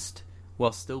taste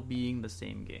while still being the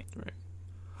same game. Right.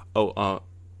 Oh,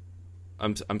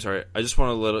 I'm sorry. I just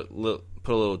want to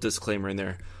put a little disclaimer in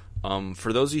there.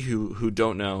 For those of you who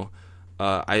don't know,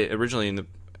 I originally in the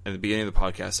beginning of the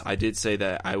podcast, I did say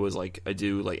that I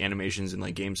do like animations and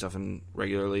like game stuff and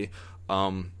regularly.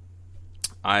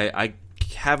 I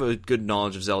have a good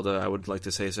knowledge of Zelda. I would like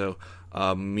to say so.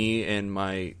 Me and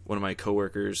one of my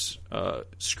coworkers,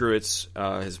 Screwitz,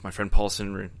 is my friend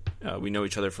Paulson. We know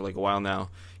each other for like a while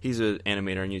now. He's an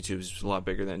animator on YouTube. He's a lot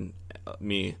bigger than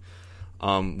me.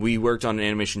 We worked on an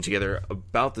animation together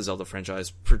about the Zelda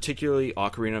franchise, particularly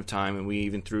Ocarina of Time, and we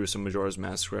even threw some Majora's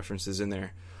Mask references in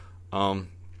there.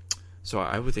 So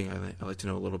I would think I'd like to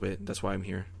know a little bit. That's why I'm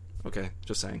here. Okay,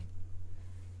 just saying.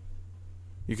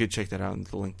 You could check that out in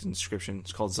the link in the description.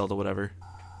 It's called Zelda Whatever.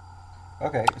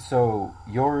 Okay, so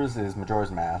yours is Majora's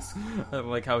Mask. I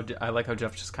like how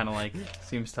Jeff just kind of like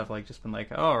seems to have like just been like,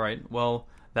 oh, all right, well,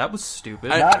 that was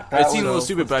stupid. It seemed a little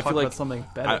stupid, but I feel like something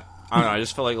better. I don't know. I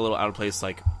just felt like a little out of place.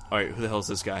 Like, all right, who the hell is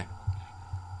this guy?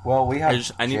 Well, we have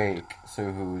Jake,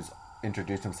 who's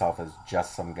introduced himself as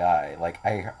just some guy. Like,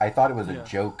 I thought it was a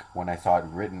joke when I saw it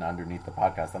written underneath the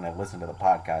podcast, and I listened to the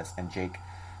podcast, and Jake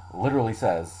literally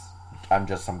says, "I'm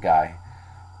just some guy."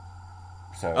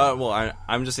 So, well,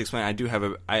 I'm just explaining. I do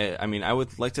have I mean, I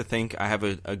would like to think I have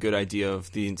a good idea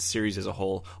of the series as a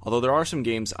whole. Although there are some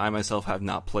games I myself have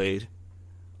not played,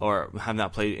 or have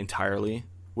not played entirely,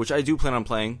 which I do plan on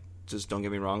playing. Just don't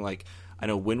get me wrong. Like, I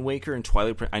know Wind Waker and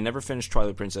Twilight Princess. I never finished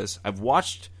Twilight Princess. I've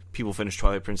watched people finish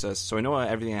Twilight Princess, so I know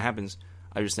everything that happens.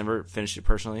 I just never finished it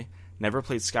personally. Never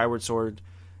played Skyward Sword.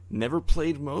 Never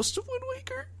played most of Wind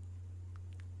Waker,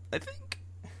 I think.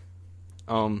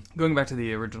 Going back to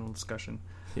the original discussion,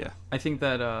 yeah, I think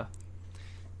that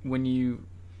when you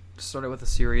start out with a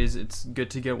series, it's good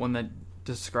to get one that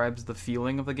describes the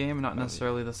feeling of the game, not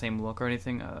necessarily the same look or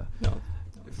anything. No.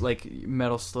 Like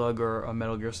Metal Slug or a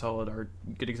Metal Gear Solid are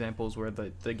good examples where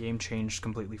the game changed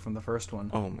completely from the first one.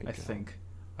 Oh my God. I think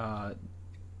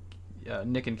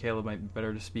Nick and Caleb might be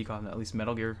better to speak on at least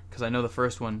Metal Gear, because I know the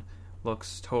first one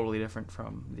looks totally different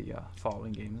from the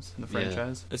following games in the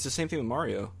franchise. It's the same thing with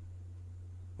Mario.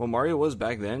 Well, Mario was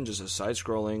back then just a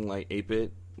side-scrolling like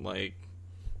 8-bit, like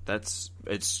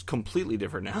it's completely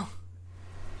different now.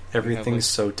 Everything's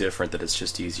so different that it's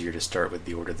just easier to start with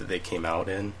the order that they came out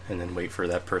in, and then wait for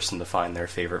that person to find their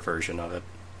favorite version of it.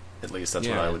 At least that's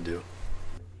what I would do.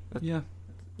 Yeah,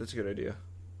 that's a good idea.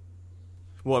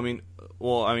 Well,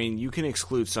 I mean, you can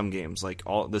exclude some games, like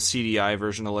all the CDI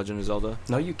version of Legend of Zelda.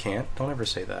 No, you can't. Don't ever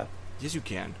say that. Yes, you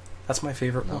can. That's my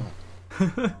favorite one.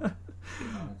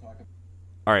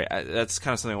 All right, that's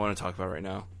kind of something I want to talk about right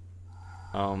now.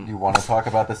 You want to talk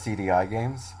about the CDI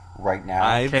games right now?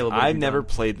 I've never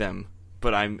played them,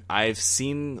 but I've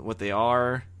seen what they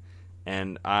are,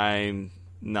 and I'm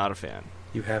not a fan.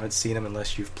 You haven't seen them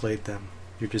unless you've played them.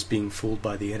 You're just being fooled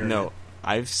by the internet. No,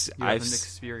 I've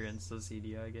experienced the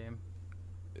CDI game.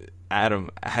 Adam,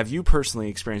 have you personally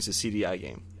experienced a CDI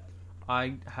game?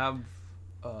 I have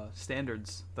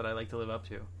standards that I like to live up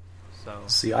to.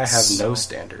 See, I have no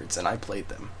standards, and I played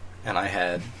them, and I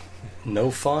had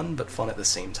no fun, but fun at the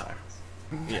same time.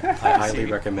 Yeah, I highly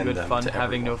recommend good them. Fun to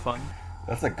having everyone. no fun.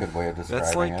 That's a good way of describing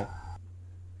That's like, it.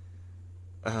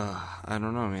 I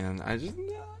don't know, man. I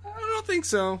don't think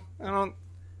so. I don't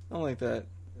like that.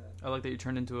 I like that you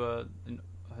turned into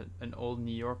an old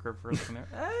New Yorker for a second there.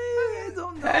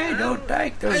 I don't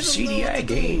like those CDI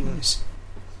games.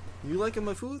 You liking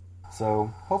my food?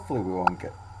 So, hopefully we won't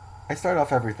get... I start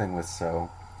off everything with so.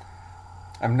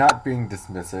 I'm not being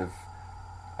dismissive.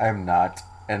 I'm not.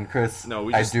 And Chris,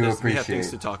 I do appreciate... We have things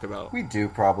to talk about. We do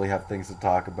probably have things to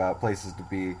talk about, places to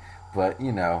be, but,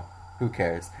 who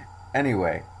cares?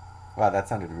 Anyway. Wow, that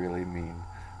sounded really mean.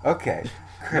 Okay,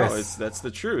 Chris. No, that's the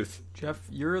truth. Jeff,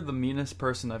 you're the meanest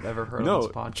person I've ever heard on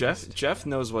this podcast. Jeff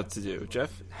knows what to do.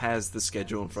 Jeff has the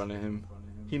schedule in front of him.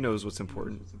 He knows what's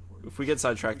important. If we get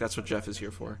sidetracked, that's what Jeff is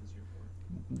here for.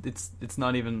 It's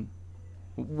not even...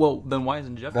 Well, then why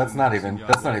isn't Jeff... That's not even true.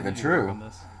 It's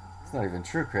not even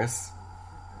true, Chris.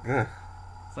 Ugh.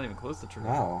 It's not even close to true.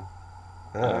 No.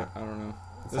 I don't know.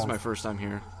 This is my first time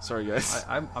here. Sorry, guys.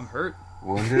 I'm hurt.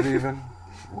 Wounded even?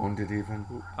 Wounded even?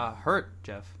 Hurt,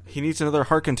 Jeff. He needs another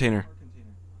heart container.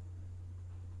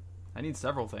 I need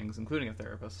several things, including a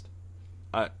therapist.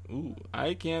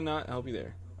 I cannot help you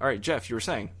there. All right, Jeff, you were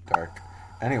saying. Dark.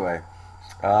 Anyway,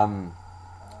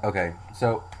 okay,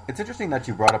 so it's interesting that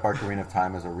you brought up Ocarina of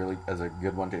Time as a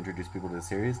good one to introduce people to the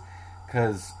series,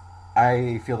 because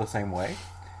I feel the same way.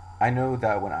 I know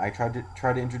that when I tried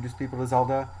to introduce people to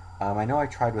Zelda, I know I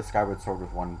tried with Skyward Sword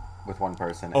with one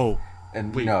person.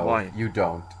 And wait, no, why? You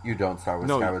don't start with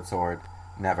Skyward Sword.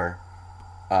 Never.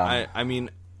 I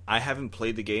mean, I haven't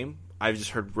played the game. I've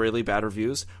just heard really bad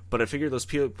reviews, but I figure those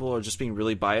people are just being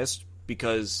really biased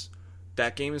because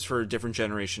that game is for a different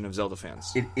generation of Zelda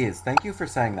fans. It is. Thank you for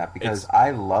saying that, because I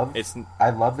love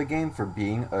the game for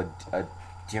being a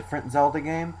different Zelda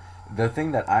game. The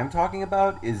thing that I'm talking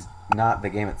about is not the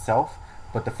game itself,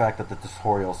 but the fact that the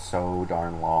tutorial's so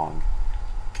darn long.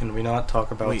 Can we not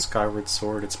talk about Skyward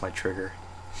Sword? It's my trigger.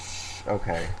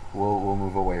 Okay, we'll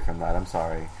move away from that. I'm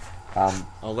sorry.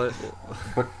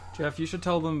 But Jeff, you should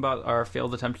tell them about our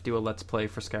failed attempt to do a Let's Play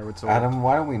for Skyward Sword. Adam,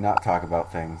 why don't we not talk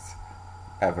about things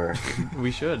ever?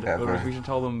 We should. Ever. We should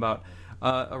tell them about.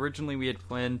 Originally, we had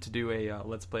planned to do a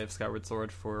Let's Play of Skyward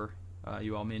Sword for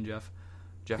you all, me and Jeff.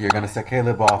 You're gonna set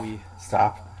Caleb off.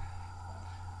 Stop.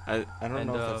 I don't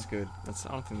know if that's good.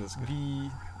 I don't think that's good. The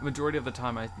majority of the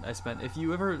time I spent... If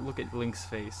you ever look at Link's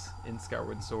face in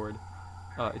Skyward Sword,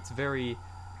 it's very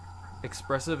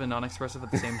expressive and non-expressive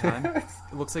at the same time. It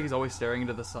looks like he's always staring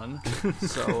into the sun.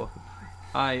 So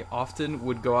I often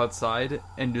would go outside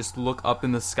and just look up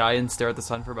in the sky and stare at the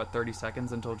sun for about 30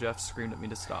 seconds until Jeff screamed at me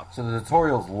to stop. So the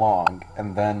tutorial's long,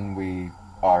 and then we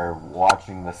are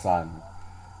watching the sun,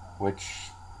 which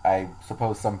I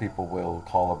suppose some people will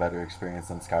call a better experience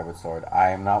than Skyward Sword. I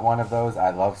am not one of those.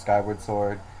 I love Skyward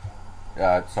Sword.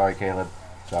 Sorry, Caleb.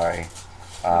 Sorry.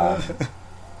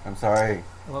 I'm sorry.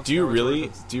 Do you really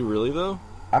though?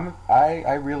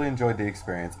 I really enjoyed the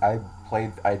experience. I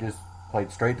just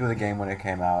played straight through the game when it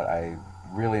came out. I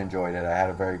really enjoyed it. I had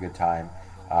a very good time.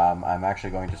 I'm actually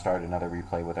going to start another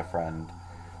replay with a friend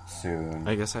soon.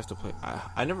 I guess I have to play.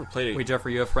 I never played it. Wait,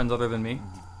 Jeffrey, you have friends other than me?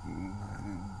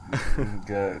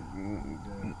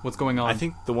 What's going on? I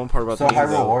think the one part about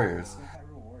Hyrule Warriors.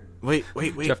 Wait.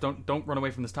 Jeff, don't run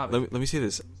away from this topic. Let me say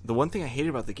this. The one thing I hated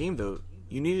about the game, though,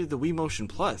 you needed the Wii Motion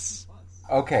Plus.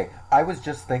 Okay, I was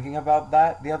just thinking about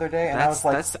that the other day, and I was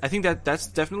like... I think that's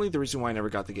definitely the reason why I never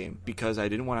got the game, because I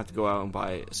didn't want to have to go out and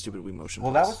buy a stupid Wii Motion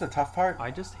Plus. Well, that was the tough part.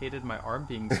 I just hated my arm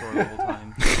being sore the whole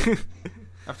time.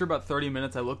 After about 30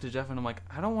 minutes, I looked at Jeff and I'm like,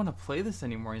 I don't want to play this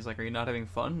anymore. He's like, are you not having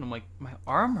fun? And I'm like, my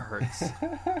arm hurts.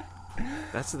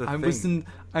 That's the thing.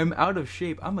 I'm out of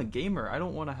shape. I'm a gamer. I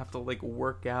don't want to have to like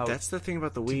work out. That's the thing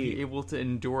about the to Wii. be able to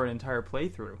endure an entire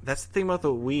playthrough. That's the thing about the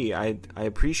Wii. I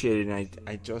appreciate it, and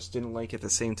I just didn't like it at the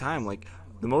same time. Like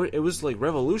it was like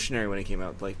revolutionary when it came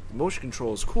out. Like motion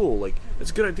control is cool. Like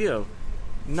it's a good idea.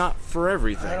 Not for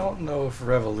everything. I don't know if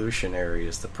revolutionary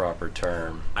is the proper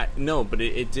term. No, but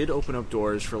it did open up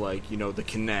doors for like the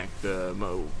Kinect,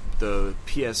 the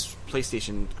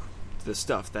PlayStation, the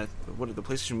stuff that the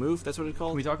PlayStation Move. That's what it's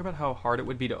called. Can we talk about how hard it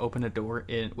would be to open a door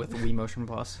with Wii Motion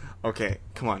Plus? Okay,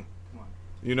 come on.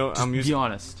 I'm Be using.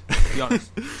 honest. Be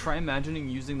honest. Try imagining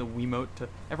using the Wiimote to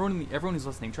everyone who's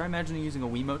listening. Try imagining using a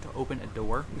Wiimote to open a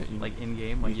door, like in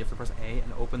game, like you have to press A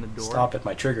and open the door. Stop at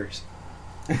my triggers.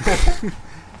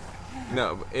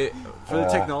 No, for the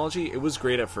technology, it was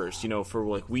great at first. For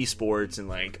like Wii Sports and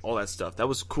like all that stuff. That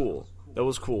was cool. That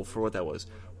was cool for what that was.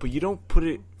 But you don't put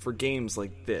it for games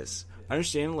like this. I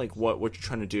understand like what you're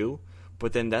trying to do,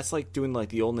 but then that's like doing like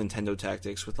the old Nintendo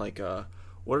tactics with like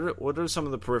what are some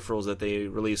of the peripherals that they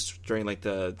released during like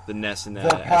the NES and the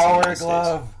Power SNES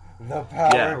Glove. days? The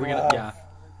Power Glove.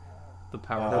 The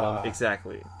Power Glove.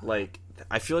 Exactly. Like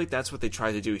I feel like that's what they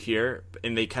tried to do here,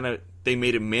 and they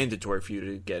made it mandatory for you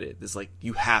to get it. It's like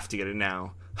you have to get it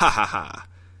now. Ha ha ha.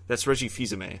 That's Reggie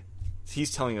Fils-Aimé.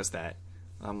 He's telling us that.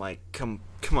 I'm like, come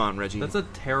on, Reggie. That's a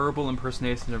terrible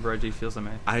impersonation of Reggie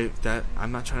Fils-Aimé.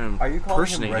 I'm not trying to Are you calling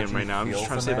impersonate him right now. I'm just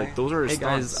trying to say like those are his Hey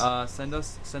guys, thoughts.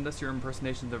 send us your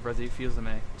impersonations of Reggie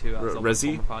Fils-Aimé to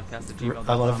Resi? podcast@gmail.com.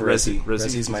 I love Resi. Resi.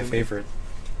 Resi's my favorite.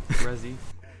 Resi.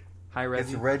 Hi, Resi.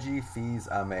 It's Reggie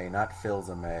Fils-Aimé, not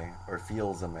Fils-Aimé or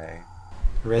Fils-Aimé.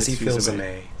 Resi It's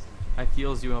Fils-Aimé. I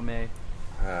feels you, May.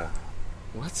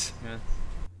 What? Yeah.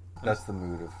 That's the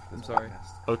mood of this I'm sorry.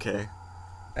 podcast. Okay.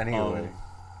 Anyway,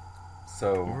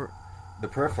 so We're- the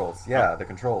peripherals, the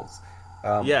controls.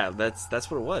 Yeah,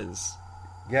 that's what it was.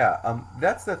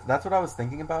 That's what I was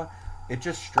thinking about. It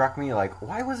just struck me like,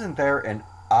 why wasn't there an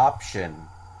option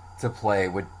to play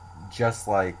with just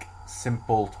like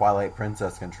simple Twilight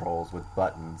Princess controls with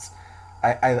buttons?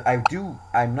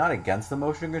 I'm not against the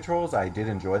motion controls. I did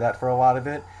enjoy that for a lot of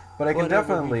it, but I can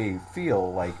definitely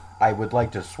feel like I would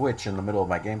like to switch in the middle of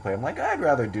my gameplay. I'm like, I'd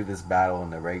rather do this battle in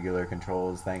the regular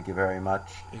controls. Thank you very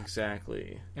much.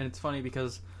 Exactly. And it's funny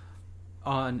because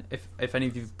if any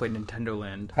of you've played Nintendo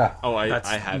Land, Oh, that's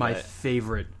I have my that.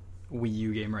 favorite Wii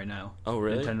U game right now. Oh,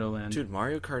 really? Nintendo Land. Dude,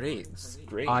 Mario Kart 8 is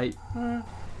great.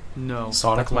 No.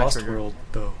 Sonic that's my Lost trigger. World,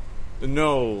 though.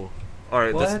 No. All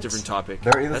right, that's a What? different topic.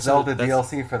 There is That's Zelda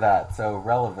that's- DLC for that, so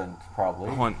relevant probably.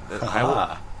 Hold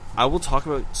on. I will talk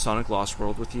about Sonic Lost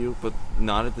World with you, but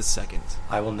not at the second.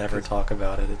 I will never talk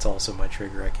about it. It's also my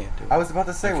trigger. I can't do it. I was about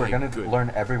to say we're Okay, going to good.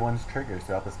 learn everyone's triggers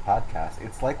throughout this podcast.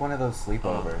 It's like one of those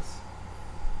sleepovers.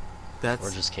 That's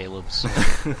Or just Caleb's.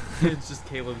 It's just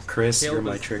Caleb's. Chris, Caleb you're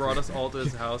my has trigger. brought us all to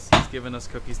his house. He's given us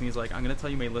cookies, and he's like, "I'm gonna tell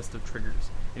you my list of triggers."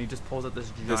 And he just pulls out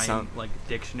this giant, sound- like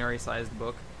dictionary-sized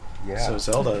book. Yeah. So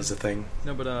Zelda is a thing.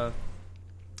 No, but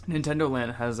Nintendo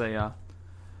Land has a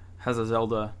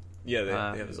Zelda yeah. They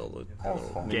Uh, have a Zelda That was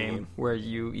little fun. mini game where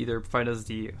you either fight as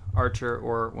the archer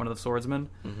or one of the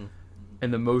swordsmen, Mhm.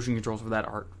 and the motion controls for that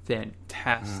are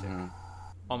fantastic, Mm-hmm.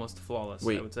 almost flawless.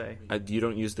 Wait. I would say. You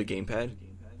don't use the gamepad?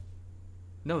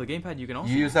 No, the gamepad you can also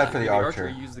You use that for the archer.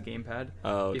 You use the gamepad.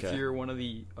 Oh, okay. If you're one of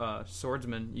the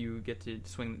swordsmen, you get to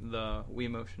swing the Wii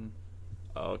Motion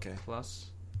Oh, okay. Plus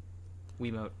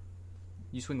Wiimote.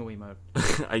 You swing the Wiimote.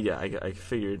 I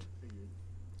figured.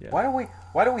 Yeah.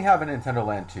 Why don't we have a Nintendo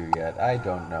Land 2 yet? I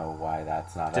don't know why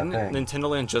that's not Didn't a thing. Nintendo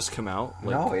Land just come out?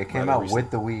 No, it came rather out recently?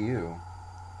 with the Wii U.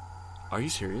 Are you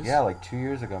serious? Yeah, like 2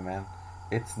 years ago, man.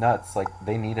 It's nuts. Like,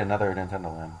 they need another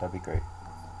Nintendo Land. That'd be great.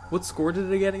 What score did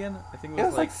it get again? I think It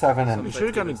was like 7 and- some It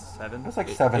should've sites give gotten- it 7. It was like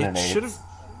 7 and 8. Should have.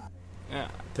 Yeah,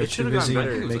 They're it too should have gotten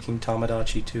busy better. making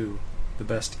Tamagotchi 2 the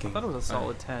best I game. thought it was a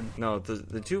solid 10. No,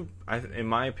 the two. In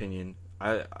my opinion,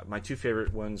 my two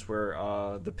favorite ones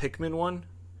were the Pikmin one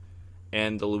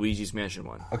and the Luigi's Mansion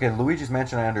one. Okay, Luigi's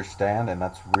Mansion I understand, and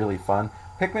that's really fun.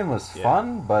 Pikmin was Yeah.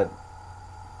 fun, but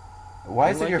why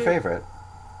You is it like your it? favorite?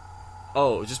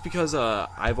 Oh, just because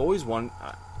I've always wanted.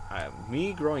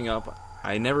 Me growing up,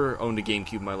 I never owned a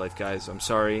GameCube in my life, guys. I'm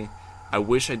sorry. I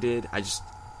wish I did.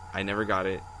 I never got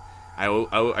it.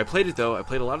 I played it though. I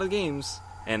played a lot of games,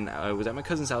 and I was at my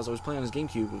cousin's house. I was playing on his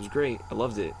GameCube. It was great. I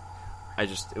loved it.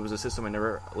 It was a system I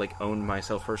never owned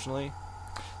myself personally.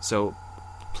 So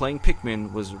playing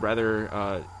Pikmin was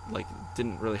rather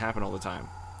didn't really happen all the time.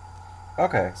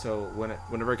 Okay. So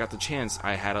whenever I got the chance,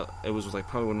 it was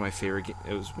probably one of my favorite.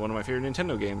 It was one of my favorite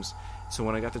Nintendo games. So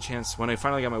when I got the chance, when I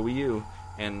finally got my Wii U,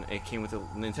 and it came with a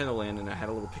Nintendo Land, and I had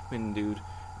a little Pikmin dude,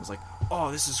 was like,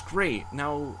 oh, this is great.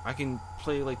 Now I can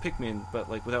play like Pikmin, but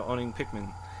like without owning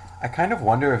Pikmin. I kind of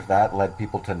wonder if that led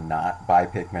people to not buy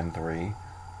Pikmin 3.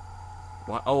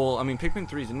 Well, oh, well, I mean, Pikmin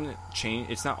 3 didn't it change?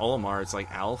 It's not Olimar, it's like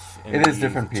Alf. And It is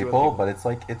different people, but it's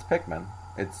like, it's Pikmin.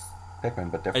 It's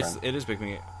Pikmin, but different. It is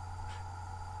Pikmin.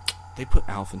 They put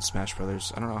Alf in Smash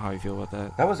Brothers. I don't know how you feel about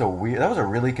that. That was a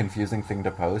really confusing thing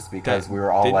to post because we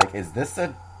were all like, "Is this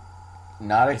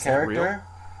not a character?"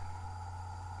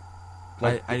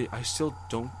 Like, I still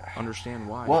don't understand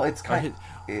why. Well, it's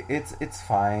it's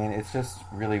fine. It's just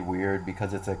really weird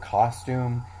because it's a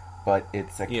costume, but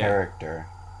it's a character.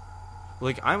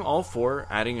 Like, I'm all for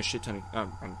adding a shit ton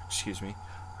of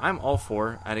I'm all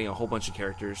for adding a whole bunch of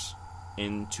characters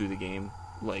into the game.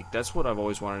 Like, that's what I've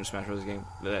always wanted in a Smash Bros. Game,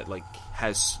 that, like,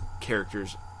 has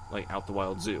characters, like, out the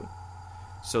wild zoo.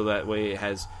 So that way it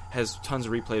has tons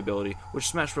of replayability, which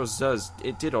Smash Bros. Does.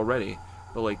 It did already.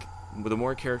 But, like, with the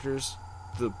more characters,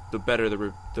 the better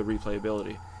the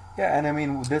replayability. Yeah, and I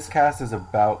mean, this cast is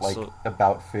about,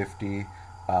 about 50,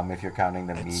 if you're counting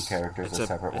the Mii characters as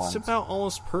separate ones. It's about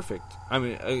almost perfect. I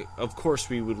mean, of course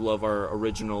we would love our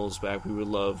originals back. We would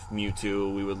love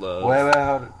Mewtwo. We would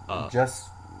love...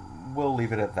 We'll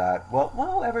leave it at that.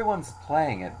 Well, everyone's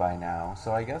playing it by now,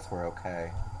 so I guess we're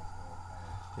okay.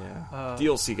 Yeah.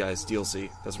 DLC, guys. DLC.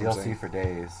 That's what I'm saying. DLC for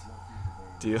days.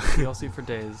 DLC for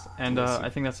days. And I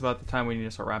think that's about the time we need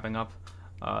to start wrapping up.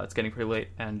 It's getting pretty late,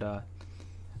 and I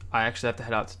actually have to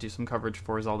head out to do some coverage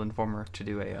for Zelda Informer to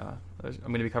do I'm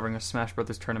going to be covering a Smash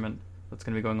Brothers tournament that's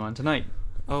going to be going on tonight.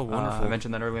 Oh, wonderful. I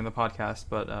mentioned that earlier in the podcast,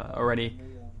 but already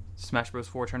Smash Bros.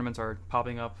 4 tournaments are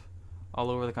popping up all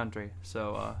over the country.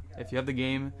 So if you have the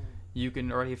game, you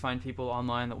can already find people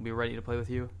online that will be ready to play with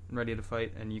you and ready to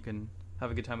fight, and you can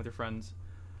have a good time with your friends.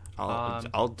 I'll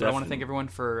definitely. I want to thank everyone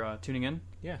for tuning in.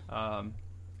 Yeah.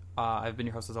 I've been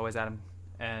your host as always, Adam,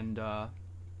 and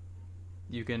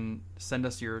you can send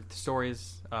us your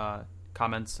stories,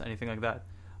 comments, anything like that,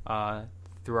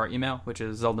 through our email, which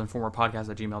is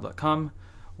zeldainformerpodcast@gmail.com.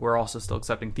 We're also still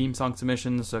accepting theme song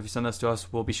submissions, so if you send this to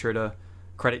us, we'll be sure to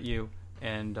credit you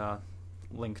and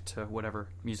link to whatever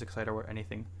music site or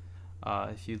anything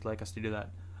if you'd like us to do that.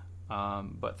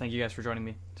 But thank you guys for joining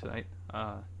me tonight.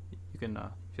 You can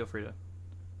feel free to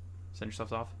send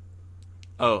yourselves off.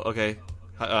 Oh, okay.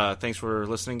 Thanks for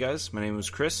listening, guys. My name is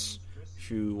Chris. If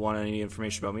you want any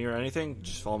information about me or anything,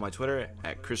 just follow my Twitter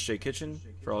at ChrisJKitchen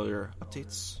for all your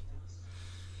updates.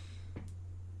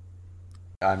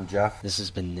 I'm Jeff. This has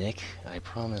been Nick. I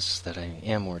promise that I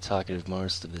am more talkative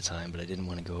most of the time, but I didn't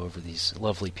want to go over these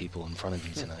lovely people in front of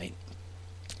me tonight.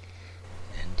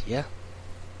 And yeah.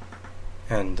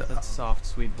 And that soft,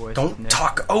 sweet voice. Don't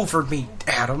talk over me,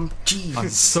 Adam. Jeez. I'm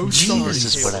so sorry.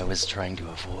 This is what I was trying to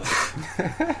avoid.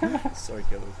 Sorry,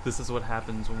 Caleb. This is what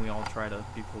happens when we all try to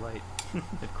be polite.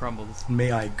 It crumbles.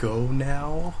 May I go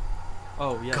now?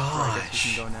 Oh, yeah. Gosh. I guess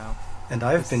you can go now. And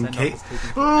I've been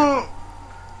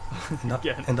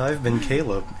And I've been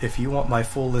Caleb. If you want my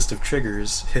full list of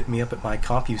triggers, hit me up at my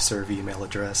CompuServe email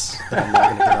address that I'm not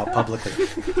going to get out publicly.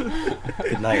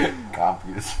 Good night.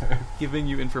 CompuServe. Giving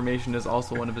you information is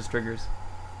also one of his triggers.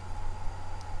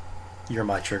 You're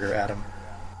my trigger, Adam.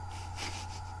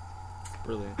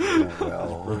 Brilliant. Yeah,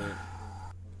 well. Brilliant.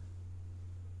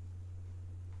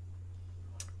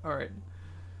 All right.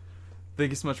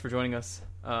 Thank you so much for joining us.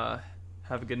 Have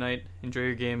a good night. Enjoy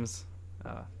your games.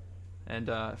 And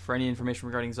for any information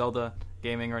regarding Zelda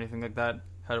gaming or anything like that,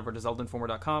 head over to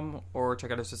zeldainformer.com or check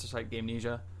out our sister site,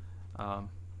 Gamenesia.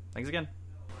 Thanks again.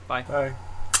 Bye. Bye.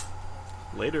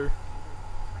 Later.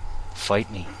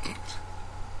 Fight me.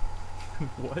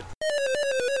 What?